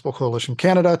by the Gospel Coalition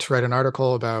Canada to write an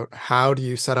article about how do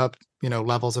you set up,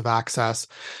 levels of access.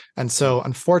 And so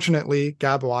unfortunately,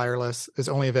 Gab Wireless is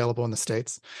only available in the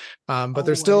States. But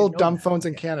there's still dumb phones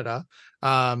in Canada.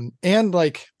 And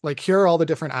like here are all the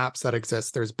different apps that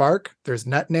exist. There's Bark, there's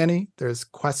Net Nanny, there's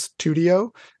Quest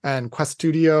Studio, and Quest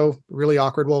Studio, really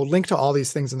awkward. We'll link to all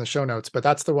these things in the show notes, but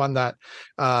that's the one that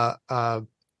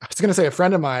I was going to say a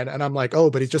friend of mine, and I'm like, oh,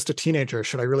 but he's just a teenager.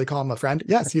 Should I really call him a friend?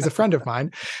 Yes, he's a friend of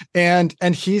mine. And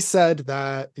he said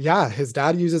that, yeah, his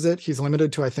dad uses it. He's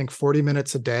limited to, I think, 40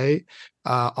 minutes a day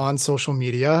on social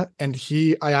media. And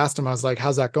I asked him, I was like,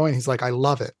 how's that going? He's like, I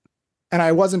love it. And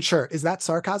I wasn't sure. Is that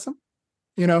sarcasm?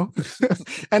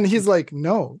 And he's like,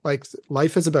 no, like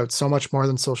life is about so much more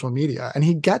than social media. And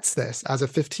he gets this as a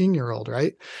 15-year-old,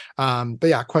 right? But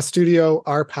yeah, Quest Studio,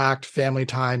 RPact, Family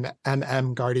Time,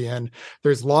 Guardian.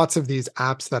 There's lots of these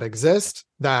apps that exist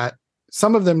that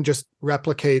some of them just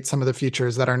replicate some of the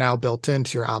features that are now built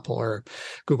into your Apple or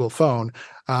Google phone.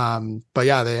 But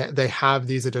yeah, they have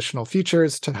these additional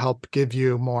features to help give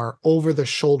you more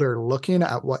over-the-shoulder looking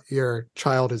at what your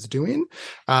child is doing,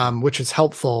 which is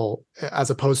helpful as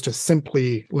opposed to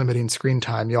simply limiting screen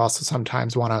time. You also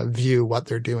sometimes want to view what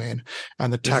they're doing.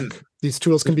 And these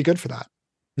tools can be good for that.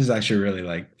 This is actually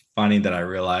really funny that I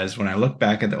realized when I look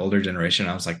back at the older generation,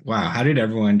 I was like, wow, how did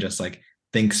everyone just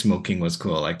think smoking was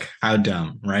cool? Like how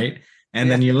dumb, right? And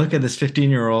then you look at this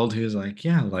 15-year-old who's like,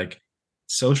 yeah,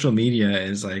 social media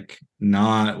is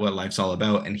not what life's all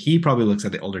about. And he probably looks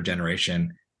at the older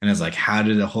generation and is like, how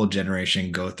did the whole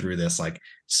generation go through this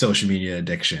social media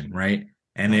addiction, right?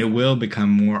 And it will become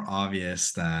more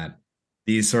obvious that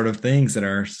these sort of things that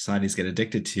our societies get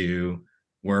addicted to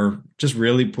were just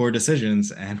really poor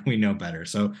decisions, and we know better.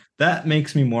 So that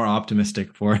makes me more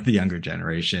optimistic for the younger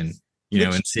generation,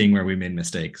 and seeing where we made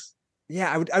mistakes. Yeah,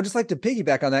 I would just like to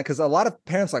piggyback on that, because a lot of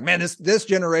parents man, this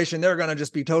generation, they're going to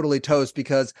just be totally toast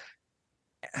because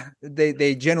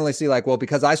they generally see well,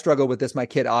 because I struggle with this, my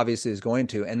kid obviously is going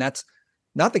to. And that's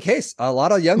not the case. A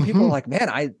lot of young people are like, man,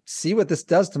 I see what this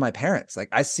does to my parents.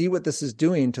 I see what this is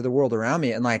doing to the world around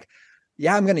me. And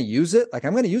yeah, I'm going to use it.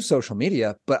 I'm going to use social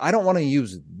media, but I don't want to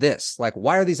use this.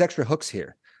 Why are these extra hooks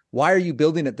here? Why are you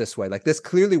building it this way? This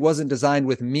clearly wasn't designed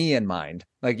with me in mind.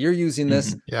 You're using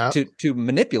this to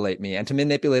manipulate me and to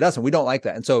manipulate us. And we don't like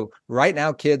that. And so right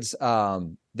now, kids,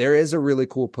 there is a really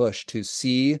cool push to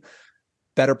see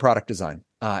better product design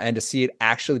and to see it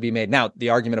actually be made. Now, the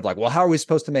argument of well, how are we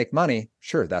supposed to make money?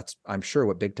 Sure. That's, I'm sure,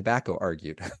 what Big Tobacco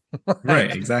argued.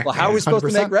 Right. Exactly. Well, how are we supposed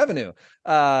 100%. to make revenue?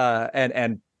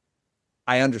 And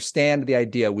I understand the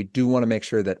idea. We do want to make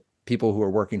sure that people who are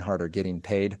working hard are getting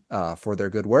paid for their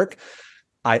good work.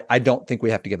 I don't think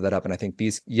we have to give that up. And I think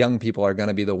these young people are going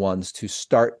to be the ones to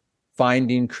start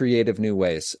finding creative new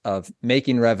ways of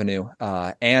making revenue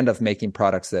and of making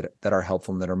products that are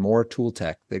helpful and that are more tool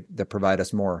tech, that provide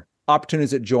us more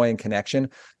opportunities at joy and connection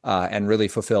and really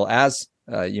fulfill, as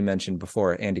you mentioned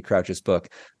before, Andy Crouch's book,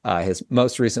 his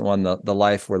most recent one, The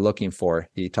Life We're Looking For.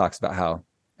 He talks about how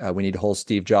we need to hold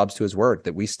Steve Jobs to his word,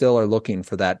 that we still are looking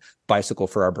for that bicycle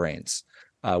for our brains.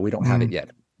 We don't have it yet.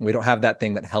 We don't have that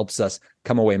thing that helps us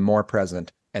come away more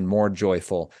present and more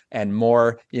joyful and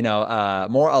more,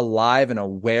 more alive and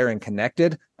aware and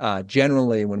connected.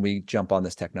 Generally, when we jump on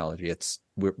this technology,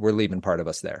 we're leaving part of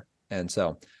us there. And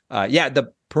so,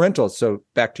 the parental. So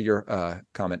back to your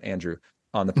comment, Andrew,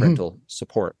 on the parental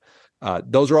support.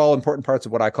 Those are all important parts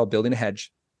of what I call building a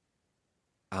hedge.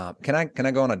 Can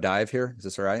I go on a dive here? Is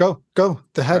this all right? Go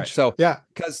the hedge. Right, so yeah,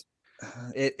 because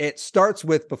it starts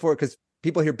with because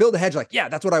people hear build a hedge, yeah,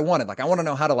 that's what I wanted. I want to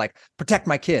know how to protect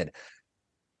my kid.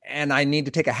 And I need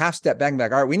to take a half step back and all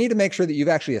right, we need to make sure that you've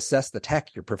actually assessed the tech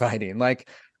you're providing.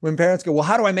 When parents go, well,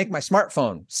 how do I make my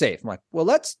smartphone safe? I'm like, well,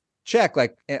 let's check.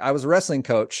 I was a wrestling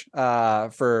coach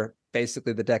for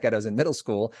basically the decade I was in middle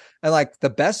school. And the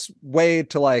best way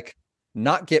to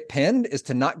not get pinned is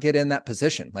to not get in that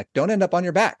position. Don't end up on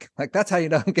your back. That's how you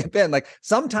don't get pinned.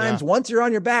 Sometimes once you're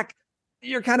on your back,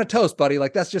 you're kind of toast, buddy.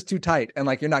 Like that's just too tight. And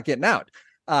like, you're not getting out.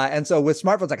 And so with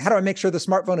smartphones, like, how do I make sure the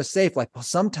smartphone is safe? Like, well,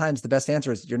 sometimes the best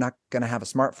answer is you're not going to have a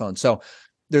smartphone. So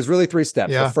there's really 3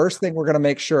 steps. Yeah. The first thing we're going to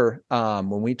make sure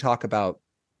when we talk about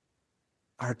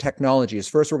our technology is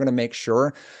first, we're going to make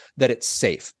sure that it's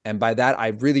safe. And by that, I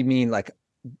really mean like,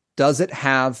 does it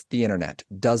have the internet?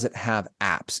 Does it have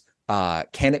apps?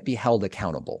 Can it be held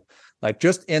accountable? Like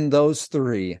just in those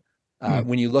 3,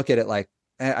 when you look at it, like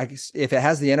if it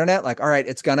has the internet, like, all right,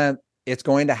 it's going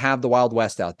to have the Wild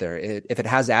West out there. If it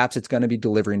has apps, it's going to be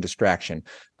delivering distraction.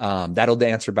 That'll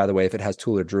answer, by the way, if it has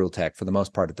tool or drill tech. For the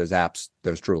most part, if there's apps,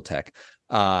 there's drill tech.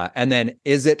 And then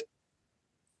is it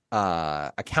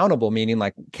accountable, meaning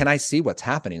like, can I see what's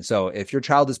happening? So if your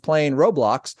child is playing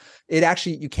Roblox,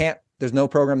 you can't, there's no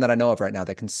program that I know of right now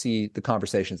that can see the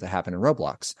conversations that happen in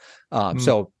Roblox.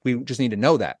 So we just need to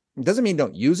know that. It doesn't mean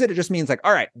don't use it. It just means like,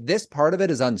 all right, this part of it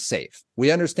is unsafe.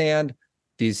 We understand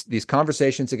these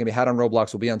conversations that can be had on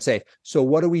Roblox will be unsafe. So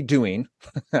what are we doing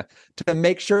to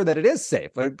make sure that it is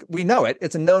safe? Like, we know it.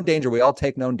 It's a known danger. We all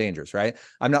take known dangers, right?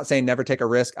 I'm not saying never take a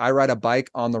risk. I ride a bike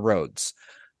on the roads.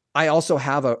 I also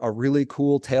have a really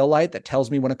cool tail light that tells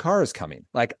me when a car is coming.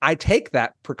 Like, I take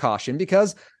that precaution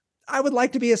because I would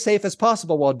like to be as safe as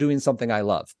possible while doing something I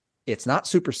love. It's not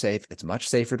super safe. It's much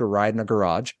safer to ride in a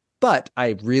garage, but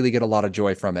I really get a lot of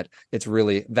joy from it. It's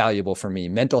really valuable for me,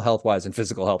 mental health wise and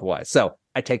physical health wise. So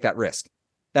I take that risk.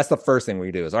 That's the first thing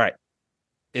we do is, all right,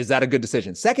 is that a good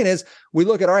decision? Second is we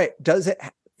look at, all right, does it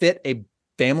fit a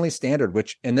family standard,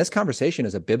 which in this conversation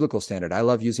is a biblical standard. I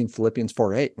love using Philippians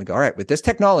 4:8. We go, all right, with this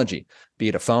technology, be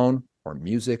it a phone or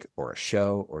music or a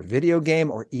show or video game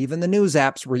or even the news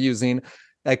apps we're using,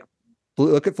 like,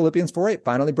 look at Philippians 4:8.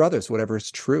 Finally, brothers, whatever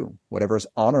is true, whatever is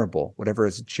honorable, whatever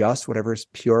is just, whatever is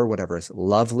pure, whatever is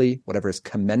lovely, whatever is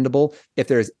commendable, if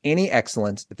there is any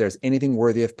excellence, if there's anything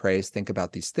worthy of praise, think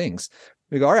about these things.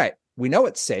 We go, all right, we know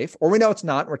it's safe, or we know it's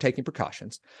not, and we're taking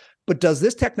precautions. But does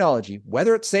this technology,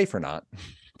 whether it's safe or not,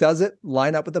 does it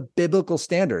line up with a biblical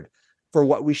standard for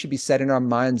what we should be setting our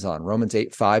minds on? Romans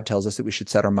 8:5 tells us that we should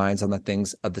set our minds on the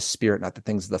things of the spirit, not the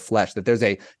things of the flesh, that there's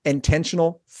a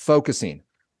intentional focusing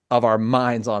of our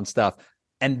minds on stuff.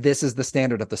 And this is the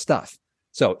standard of the stuff.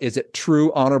 So is it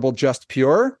true, honorable, just,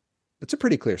 pure? It's a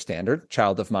pretty clear standard.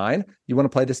 Child of mine, you want to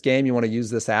play this game, you want to use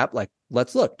this app, like,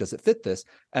 let's look, does it fit this?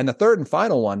 And the third and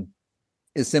final one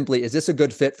is simply, is this a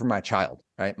good fit for my child,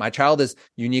 right? My child is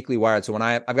uniquely wired. So when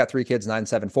I've got 3 kids, 9,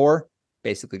 7, 4,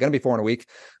 basically going to be 4 in a week.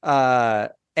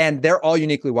 And they're all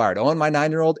uniquely wired. Owen, my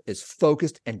 9-year-old, is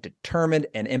focused and determined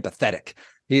and empathetic.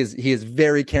 He is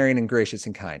very caring and gracious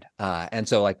and kind. And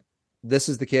so like, this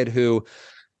is the kid who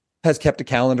has kept a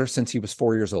calendar since he was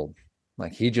 4 years old.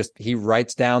 Like he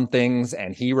writes down things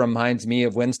and he reminds me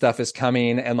of when stuff is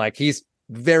coming. And like, he's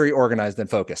very organized and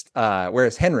focused.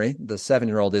 Whereas Henry, the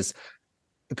 7-year-old,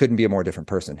 couldn't be a more different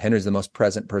person. Henry's the most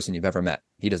present person you've ever met.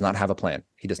 He does not have a plan.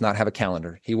 He does not have a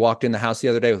calendar. He walked in the house the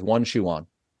other day with 1 shoe on.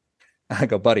 I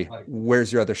go, buddy,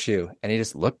 where's your other shoe? And he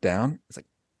just looked down. It's like,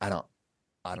 I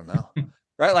don't know.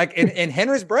 Right? Like in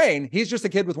Henry's brain, he's just a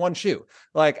kid with 1 shoe.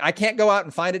 Like, I can't go out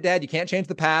and find it, Dad. You can't change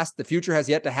the past. The future has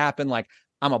yet to happen. Like,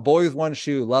 I'm a boy with 1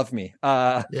 shoe. Love me.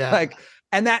 Like,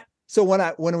 and that, so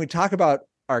when we talk about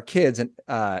our kids and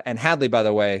Hadley, by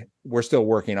the way, we're still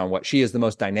working on what she is the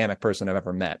most dynamic person I've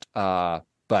ever met.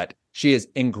 But she is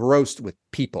engrossed with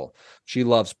people. She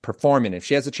loves performing. If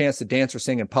she has a chance to dance or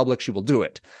sing in public, she will do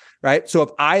it. Right. So if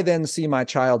I then see my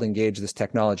child engage this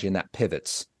technology and that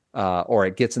pivots, or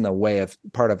it gets in the way of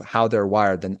part of how they're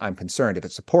wired, then I'm concerned. If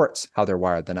it supports how they're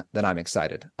wired, then I'm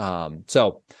excited.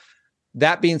 So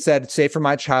that being said, say for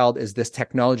my child, is this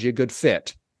technology a good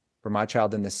fit for my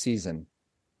child in this season?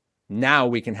 Now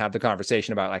we can have the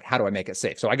conversation about like, how do I make it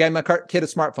safe? So I gave my kid a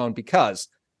smartphone because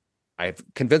I've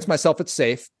convinced myself it's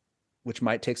safe, which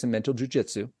might take some mental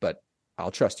jujitsu, but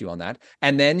I'll trust you on that.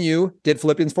 And then you did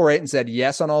Philippians 4:8 and said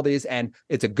yes on all these, and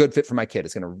it's a good fit for my kid.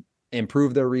 It's going to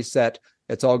improve their reset.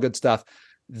 It's all good stuff.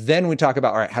 Then we talk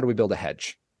about, all right, how do we build a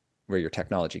hedge where your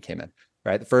technology came in,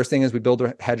 right? The first thing is we build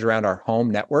a hedge around our home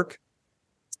network.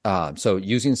 So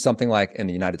using something like in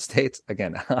the United States,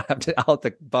 again, I'll have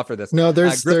to buffer this. No,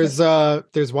 there's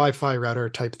Wi-Fi router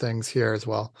type things here as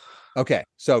well. Okay.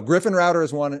 So Griffin router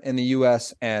is one in the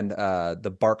US, and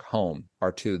the Bark Home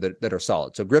are 2 that are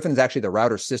solid. So Griffin is actually the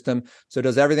router system. So it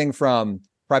does everything from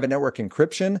private network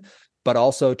encryption, but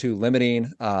also to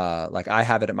limiting, like I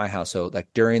have it at my house. So like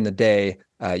during the day,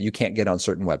 you can't get on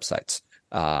certain websites.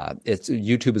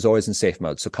 YouTube is always in safe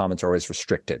mode. So comments are always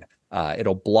restricted.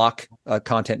 It'll block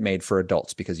content made for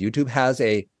adults because YouTube has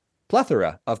a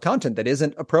plethora of content that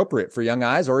isn't appropriate for young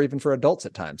eyes or even for adults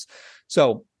at times.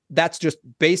 So that's just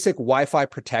basic Wi-Fi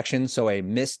protection. So a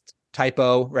missed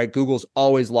typo, right? Google's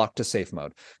always locked to safe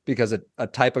mode because a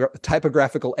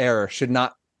typographical error should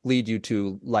not lead you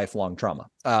to lifelong trauma.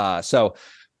 So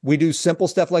we do simple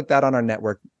stuff like that on our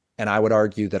network. And I would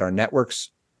argue that our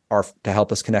networks are to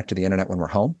help us connect to the internet when we're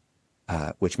home,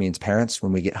 which means parents,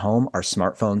 when we get home, our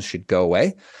smartphones should go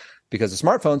away, because the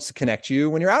smartphones connect you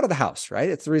when you're out of the house, right?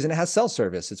 It's the reason it has cell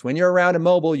service. It's when you're around in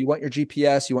mobile, you want your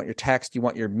GPS, you want your text, you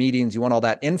want your meetings, you want all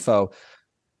that info.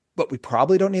 But we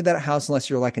probably don't need that at house unless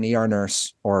you're like an ER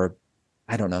nurse or,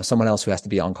 I don't know, someone else who has to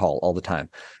be on call all the time.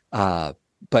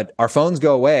 But our phones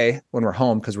go away when we're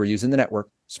home because we're using the network.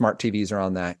 Smart TVs are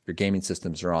on that. Your gaming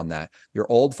systems are on that. Your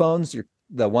old phones,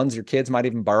 the ones your kids might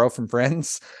even borrow from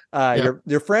friends,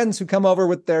 your friends who come over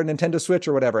with their Nintendo Switch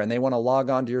or whatever, and they want to log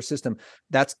on to your system.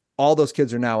 That's all those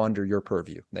kids are now under your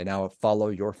purview. They now follow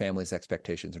your family's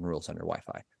expectations and rules on your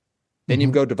Wi-Fi. Then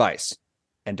you go device,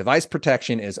 and device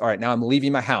protection is, all right, now I'm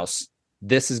leaving my house.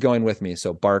 This is going with me.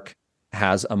 So Bark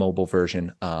has a mobile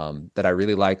version that I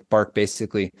really like. Bark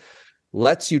basically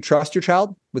lets you trust your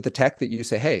child with the tech that you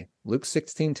say, hey, Luke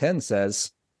 16:10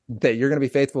 says that you're going to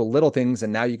be faithful with little things,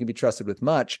 and now you can be trusted with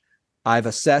much. I've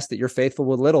assessed that you're faithful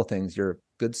with little things. You're a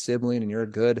good sibling and you're a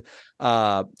good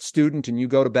student, and you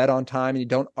go to bed on time and you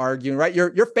don't argue, right?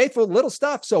 You're faithful with little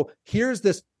stuff. So here's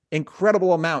this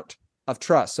incredible amount of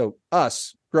trust. So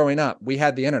us growing up, we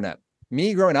had the internet.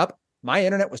 Me growing up, my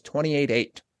internet was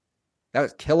 28.8. That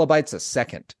was kilobytes a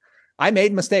second. I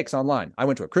made mistakes online. I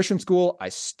went to a Christian school. I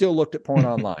still looked at porn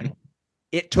online.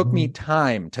 It took me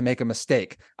time to make a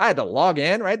mistake. I had to log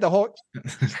in, right? That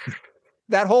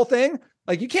whole thing.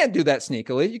 Like, you can't do that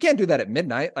sneakily. You can't do that at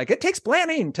midnight. Like, it takes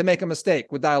planning to make a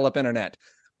mistake with dial-up internet.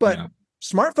 But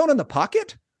smartphone in the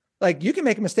pocket, like, you can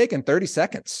make a mistake in 30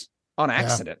 seconds on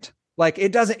accident. Like,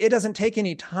 it doesn't take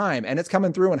any time, and it's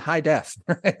coming through in high def.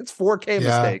 Right? It's 4K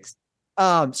mistakes.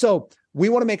 So we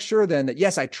want to make sure then that,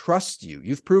 yes, I trust you.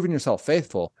 You've proven yourself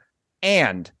faithful.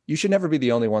 And you should never be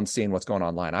the only one seeing what's going on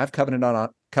online. I have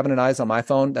Covenant Eyes on my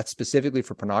phone that's specifically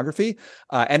for pornography.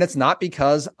 And it's not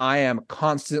because I am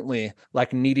constantly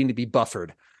like needing to be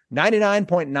buffered.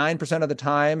 99.9% of the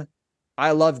time, I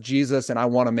love Jesus and I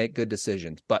want to make good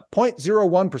decisions. But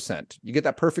 0.01%, you get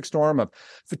that perfect storm of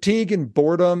fatigue and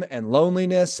boredom and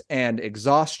loneliness and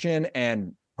exhaustion,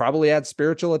 and probably add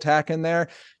spiritual attack in there.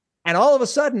 And all of a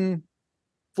sudden,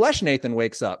 Flesh Nathan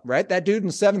wakes up, right? That dude in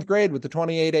 7th grade with the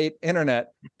 28.8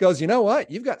 internet goes, you know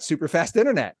what? You've got super fast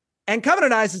internet. And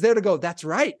Covenant Eyes is there to go, that's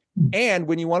right. And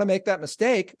when you want to make that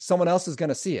mistake, someone else is going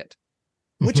to see it,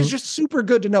 which is just super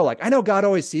good to know. Like, I know God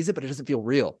always sees it, but it doesn't feel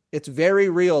real. It's very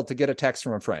real to get a text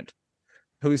from a friend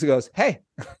who goes, hey,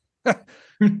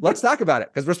 let's talk about it.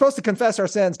 Because we're supposed to confess our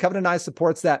sins. Covenant Eyes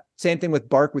supports that. Same thing with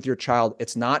Bark with your child.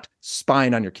 It's not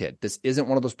spying on your kid. This isn't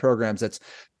one of those programs that's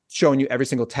showing you every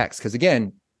single text. Because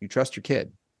again, you trust your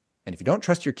kid. And if you don't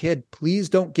trust your kid, please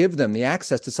don't give them the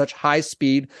access to such high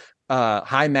speed,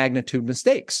 high magnitude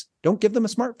mistakes. Don't give them a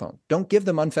smartphone. Don't give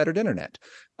them unfettered internet.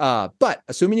 But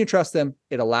assuming you trust them,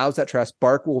 it allows that trust.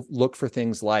 Bark will look for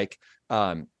things like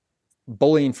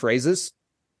bullying phrases,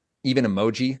 even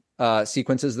emoji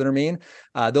sequences that are mean.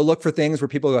 They'll look for things where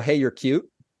people go, hey, you're cute.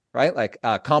 Right? Like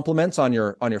compliments on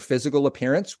your physical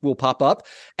appearance will pop up.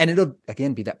 And it'll,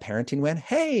 again, be that parenting win.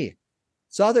 Hey,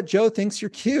 saw that Joe thinks you're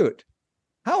cute.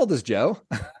 How old is Joe?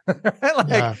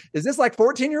 Is this like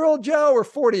 14-year-old Joe or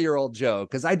 40-year-old Joe?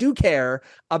 Because I do care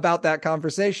about that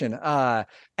conversation.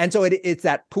 And so it's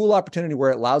that pool opportunity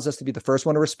where it allows us to be the first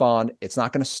one to respond. It's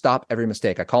not going to stop every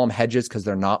mistake. I call them hedges because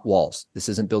they're not walls. This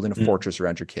isn't building a fortress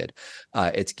around your kid.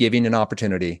 It's giving an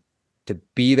opportunity to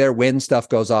be there when stuff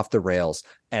goes off the rails,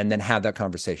 and then have that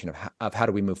conversation of how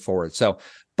do we move forward. So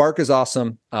Bark is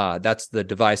awesome. That's the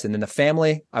device. And then the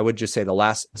family, I would just say the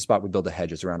last spot we build the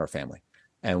hedge is around our family.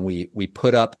 And we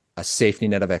put up a safety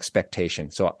net of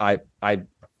expectation. So I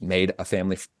made a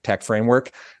family tech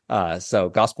framework. So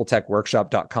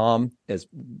gospeltechworkshop.com is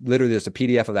literally, there's a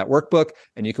PDF of that workbook,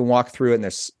 and you can walk through it. And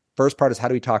there's first part is how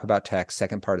do we talk about tech?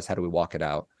 Second part is how do we walk it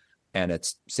out? And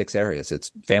it's 6 areas.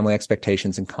 It's family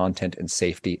expectations and content and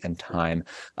safety and time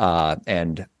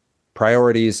and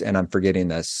priorities. And I'm forgetting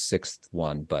the 6th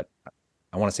one, but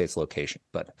I want to say it's location.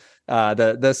 But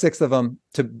the 6th of them,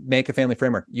 to make a family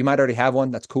framework. You might already have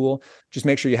one. That's cool. Just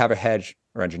make sure you have a hedge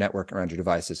around your network, around your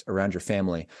devices, around your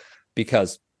family,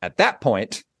 because at that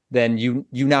point, then you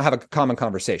now have a common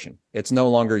conversation. It's no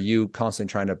longer you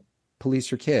constantly trying to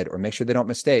police your kid or make sure they don't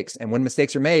mistakes. And when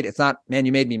mistakes are made, it's not, man,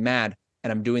 you made me mad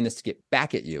and I'm doing this to get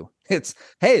back at you. It's,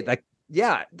 hey, like,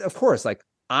 yeah, of course. Like,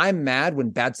 I'm mad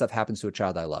when bad stuff happens to a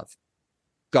child I love.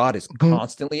 God is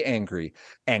constantly angry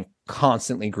and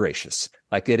constantly gracious.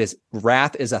 Like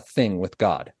wrath is a thing with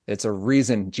God. It's a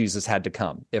reason Jesus had to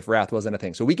come if wrath wasn't a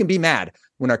thing. So we can be mad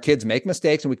when our kids make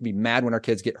mistakes, and we can be mad when our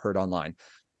kids get hurt online.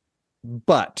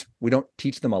 But we don't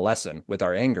teach them a lesson with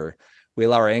our anger. We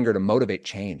allow our anger to motivate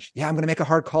change. Yeah, I'm going to make a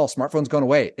hard call. Smartphone's going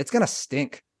away. It's going to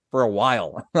stink for a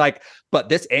while. But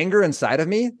this anger inside of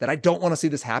me that I don't want to see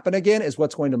this happen again is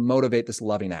what's going to motivate this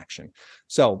loving action.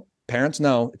 So parents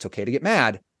know it's okay to get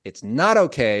mad. It's not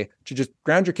okay to just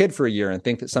ground your kid for a year and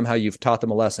think that somehow you've taught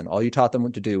them a lesson. All you taught them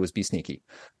what to do was be sneaky.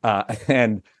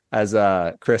 And as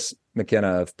Chris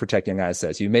McKenna of Protect Young Eyes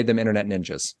says, you made them internet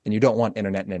ninjas, and you don't want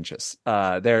internet ninjas.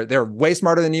 They're way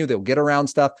smarter than you. They'll get around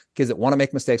stuff. Kids that want to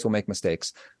make mistakes will make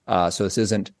mistakes. So this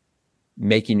isn't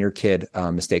making your kid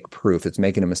mistake proof. It's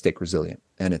making a mistake resilient,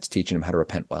 and it's teaching them how to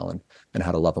repent well and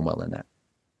how to love them well in that.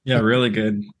 Yeah, really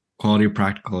good quality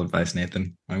practical advice,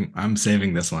 Nathan. I'm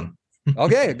saving this one.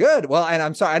 Okay, good. Well, and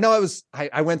I'm sorry. I know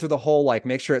I went through the whole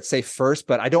make sure it's safe first,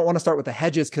 but I don't want to start with the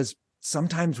hedges because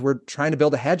sometimes we're trying to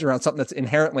build a hedge around something that's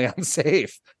inherently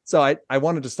unsafe. So I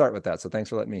wanted to start with that. So thanks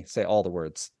for letting me say all the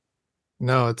words.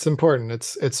 No, it's important.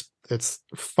 It's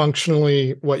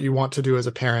functionally what you want to do as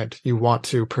a parent. You want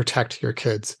to protect your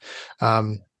kids.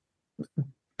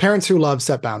 Parents who love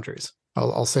set boundaries.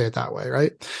 I'll say it that way,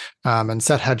 right? And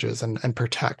set hedges and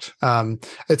protect.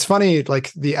 It's funny,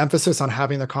 the emphasis on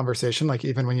having the conversation,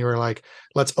 even when you were like,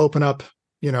 let's open up,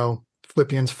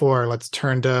 Philippians 4, let's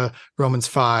turn to Romans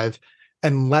 5,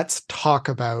 and let's talk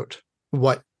about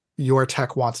what your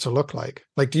tech wants to look like.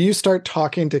 Do you start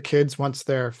talking to kids once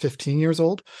they're 15 years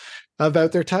old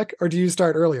about their tech, or do you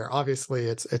start earlier? Obviously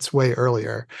it's way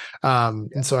earlier.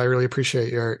 And so I really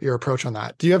appreciate your approach on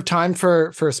that. Do you have time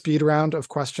for a speed round of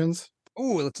questions?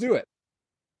 Ooh, let's do it.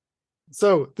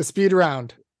 So the speed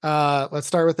round, let's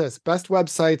start with this. Best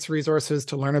websites, resources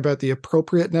to learn about the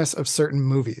appropriateness of certain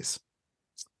movies.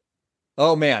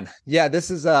 Oh man. Yeah,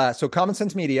 this is so Common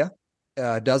Sense Media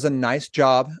does a nice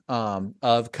job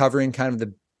of covering kind of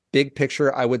the big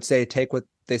picture. I would say take what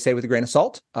they say with a grain of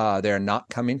salt. They're not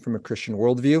coming from a Christian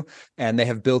worldview, and they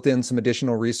have built in some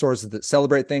additional resources that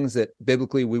celebrate things that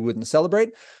biblically we wouldn't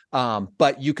celebrate.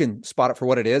 But you can spot it for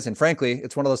what it is. And frankly,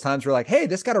 it's one of those times where hey,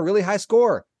 this got a really high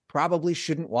score. Probably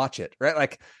shouldn't watch it,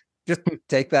 right? Just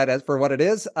take that as for what it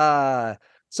is.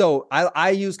 So I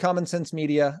use Common Sense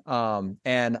Media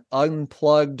and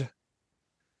Unplugged.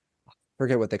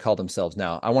 Forget what they call themselves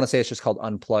now. I want to say it's just called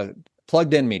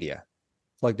Plugged In Media.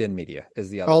 Plugged In Media is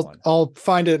the other one. I'll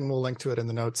find it and we'll link to it in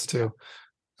the notes too.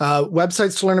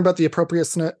 Websites to learn about the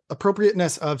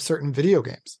appropriateness of certain video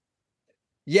games.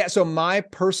 Yeah. So my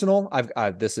personal,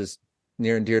 this is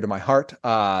near and dear to my heart.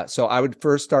 So I would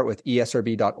first start with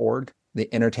esrb.org,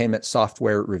 the Entertainment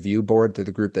Software Review Board. They're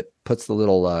the group that puts the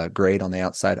little grade on the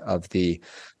outside of the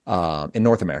in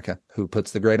North America, who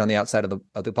puts the grade on the outside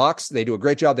of the box. They do a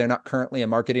great job. They're not currently a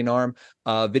marketing arm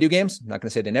of video games. I'm not going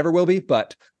to say they never will be,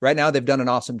 but right now they've done an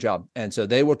awesome job. And so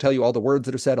they will tell you all the words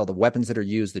that are said, all the weapons that are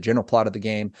used, the general plot of the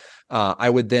game. I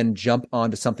would then jump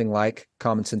onto something like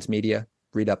Common Sense Media,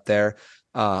 read up there.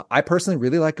 I personally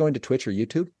really like going to Twitch or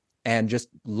YouTube and just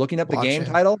looking up the game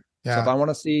title. Yeah. So if I want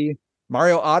to see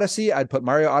Mario Odyssey, I'd put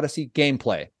Mario Odyssey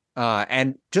gameplay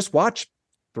and just watch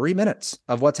 3 minutes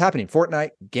of what's happening.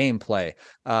 Fortnite gameplay,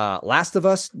 Last of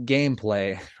Us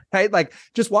gameplay, right?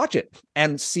 Just watch it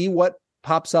and see what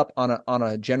pops up on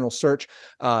a general search,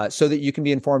 so that you can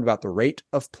be informed about the rate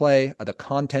of play, the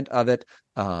content of it.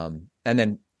 And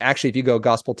then actually, if you go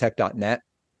gospeltech.net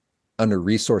under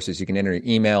resources, you can enter your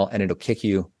email and it'll kick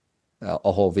you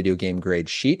a whole video game grade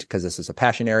sheet, because this is a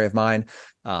passion area of mine.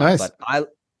 Nice. But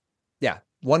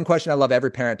one question I love every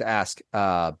parent to ask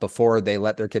before they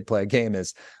let their kid play a game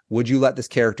is, would you let this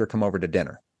character come over to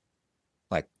dinner?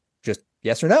 Just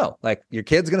yes or no. Your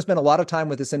kid's going to spend a lot of time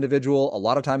with this individual, a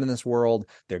lot of time in this world.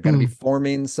 They're going to be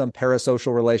forming some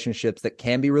parasocial relationships that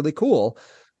can be really cool.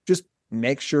 Just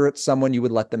make sure it's someone you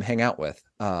would let them hang out with,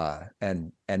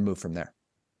 and move from there.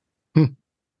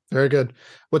 Very good.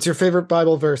 What's your favorite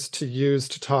Bible verse to use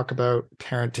to talk about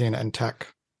parenting and tech?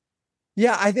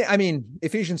 Yeah,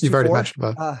 Ephesians 2:4. You've already mentioned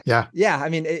about yeah.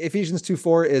 Ephesians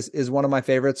 2:4 is one of my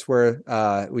favorites, where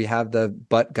we have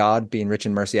but God being rich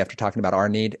in mercy after talking about our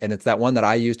need. And it's that one that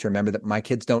I use to remember that my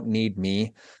kids don't need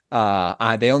me.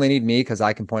 They only need me because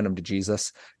I can point them to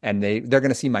Jesus, and they're going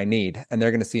to see my need, and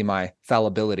they're going to see my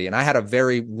fallibility. And I had a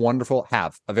very wonderful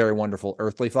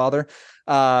earthly father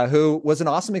who was an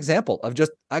awesome example of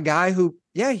just a guy who,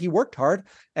 he worked hard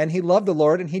and he loved the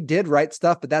Lord and he did right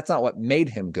stuff, but that's not what made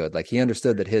him good. Like, he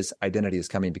understood that his identity is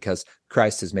coming because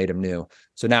Christ has made him new.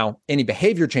 So now any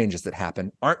behavior changes that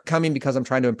happen aren't coming because I'm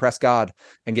trying to impress God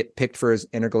and get picked for his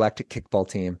intergalactic kickball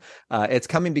team. It's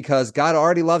coming because God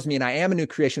already loves me and I am a new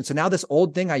creation. So now this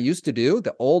old thing I used to do,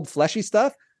 the old fleshy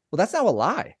stuff, well, that's now a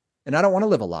lie. And I don't want to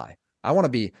live a lie. I want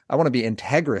to be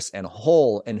integrous and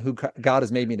whole in who God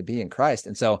has made me to be in Christ.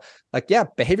 And so,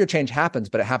 behavior change happens,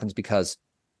 but it happens because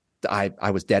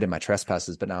I was dead in my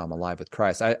trespasses, but now I'm alive with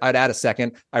Christ. I'd add a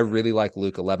second. I really like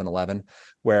Luke 11:11,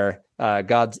 where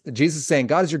Jesus is saying,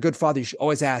 God is your good father. You should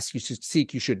always ask, you should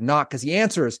seek, you should knock, because he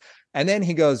answers. And then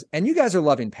he goes, and you guys are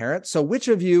loving parents. So which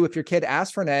of you, if your kid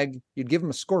asked for an egg, you'd give him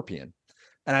a scorpion?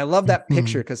 And I love that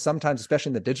picture because sometimes,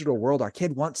 especially in the digital world, our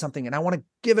kid wants something and I want to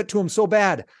give it to him so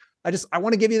bad. I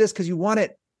want to give you this because you want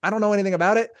it. I don't know anything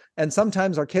about it. And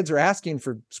sometimes our kids are asking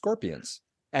for scorpions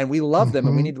and we love them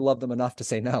and we need to love them enough to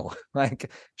say no. Like,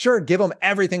 sure, give them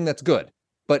everything that's good,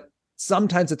 but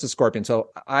sometimes it's a scorpion. So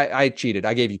I cheated.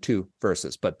 I gave you 2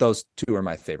 verses, but those 2 are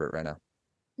my favorite right now.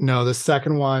 No, the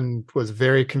second one was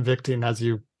very convicting as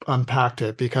you unpacked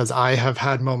it, because I have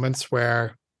had moments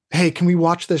where, hey, can we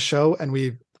watch this show? And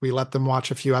we let them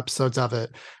watch a few episodes of it.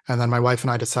 And then my wife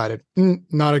and I decided,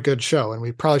 not a good show. And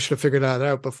we probably should have figured that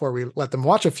out before we let them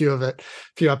watch a few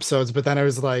episodes. But then I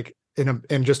was like,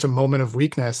 in just a moment of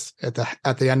weakness at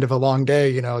the end of a long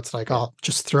day, it's like, I'll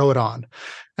just throw it on.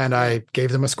 And I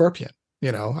gave them a scorpion.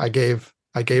 I gave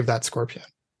that scorpion.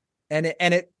 And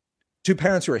it to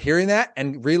parents who are hearing that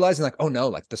and realizing like, oh no,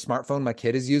 like the smartphone my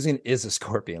kid is using is a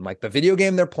scorpion. Like the video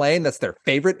game they're playing, that's their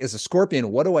favorite, is a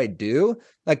scorpion. What do I do?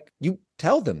 Like, you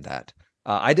tell them that.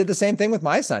 I did the same thing with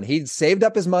my son. He'd saved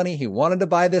up his money. He wanted to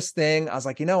buy this thing. I was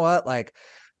like, you know what? Like,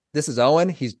 this is Owen.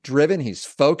 He's driven. He's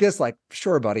focused. Like,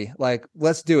 sure, buddy. Like,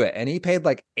 let's do it. And he paid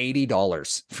like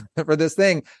 $80 for this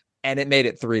thing. And it made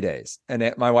it 3 days.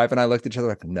 And my wife and I looked at each other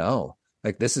like, no,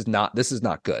 like, this is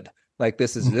not good. Like,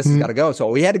 this has got to go. So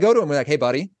we had to go to him. We're like, hey,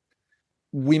 buddy,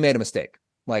 we made a mistake.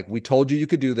 Like, we told you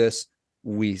could do this.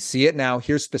 We see it now.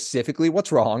 Here's specifically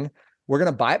what's wrong. We're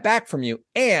going to buy it back from you.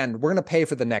 And we're going to pay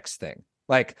for the next thing.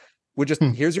 Like,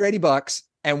 here's your $80.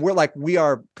 And we're like,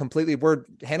 we're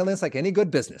handling this like any good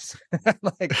business.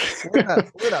 Like, we're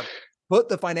gonna put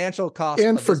the financial cost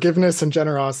and forgiveness and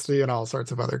generosity and all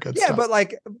sorts of other good stuff. Yeah, but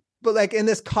like in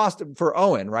this cost for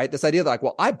Owen, right? This idea that like,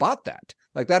 well, I bought that.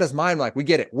 Like, that is mine. Like, we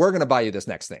get it. We're going to buy you this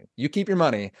next thing. You keep your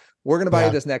money. We're going to buy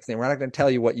you this next thing. We're not going to tell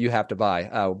you what you have to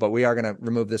buy, but we are going to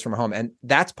remove this from our home. And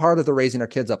that's part of the raising our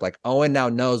kids up. Like, Owen now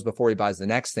knows before he buys the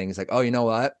next thing. He's like, oh, you know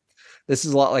what? This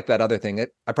is a lot like that other thing.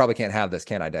 I probably can't have this,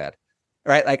 can I, Dad?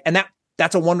 Right? Like, and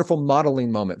that's a wonderful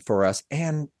modeling moment for us.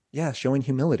 And showing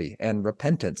humility and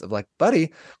repentance of like,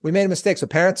 buddy, we made a mistake. So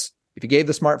parents, if you gave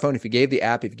the smartphone, if you gave the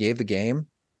app, if you gave the game,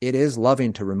 it is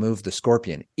loving to remove the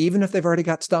scorpion, even if they've already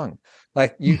got stung.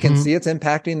 Like, you can see it's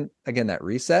impacting, again, that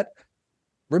reset.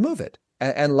 Remove it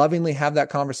and lovingly have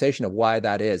that conversation of why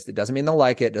that is. It doesn't mean they'll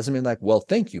like it. It doesn't mean like, well,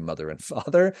 thank you, mother and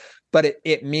father, but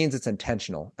it means it's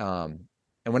intentional. And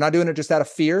we're not doing it just out of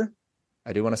fear.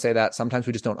 I do want to say that sometimes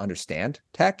we just don't understand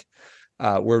tech.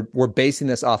 We're basing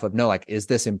this off of, no, like, is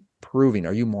this improving?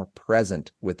 Are you more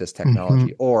present with this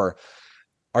technology? Or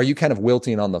are you kind of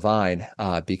wilting on the vine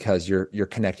because you're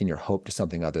connecting your hope to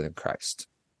something other than Christ?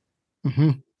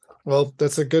 Well,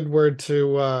 that's a good word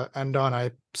to end on.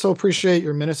 I so appreciate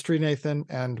your ministry, Nathan,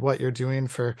 and what you're doing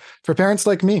for parents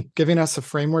like me, giving us a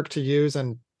framework to use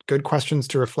and good questions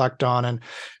to reflect on,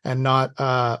 and not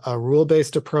a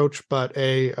rule-based approach, but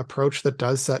a approach that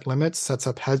does set limits, sets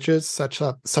up hedges, sets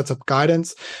up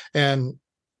guidance, and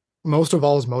most of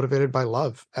all is motivated by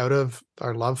love, out of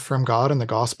our love from God and the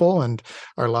gospel and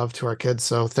our love to our kids.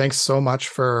 So thanks so much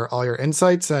for all your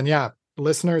insights. And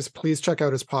listeners, please check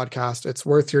out his podcast. It's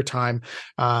worth your time.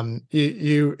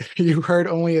 You heard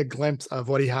only a glimpse of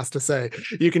what he has to say.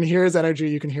 You can hear his energy.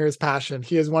 You can hear his passion.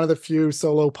 He is one of the few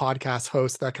solo podcast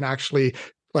hosts that can actually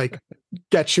like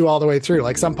get you all the way through.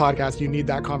 Like, some podcasts, you need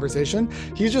that conversation.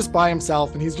 He's just by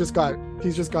himself, and he's just got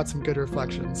some good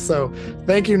reflections. So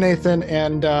thank you, Nathan,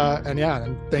 and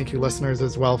thank you, listeners,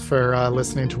 as well, for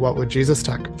listening to What Would Jesus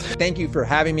Tech. Thank you for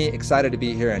having me. Excited to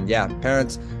be here. And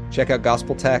parents, check out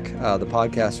Gospel Tech, the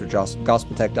podcast, or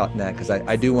gospeltech.net, because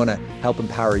I do want to help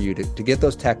empower you to get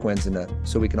those tech wins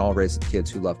so we can all raise kids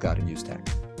who love God and use tech.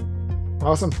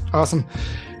 Awesome.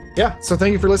 Yeah. So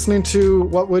thank you for listening to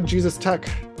What Would Jesus Tech,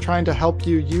 trying to help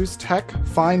you use tech,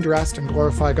 find rest, and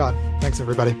glorify God. Thanks,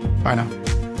 everybody. Bye now.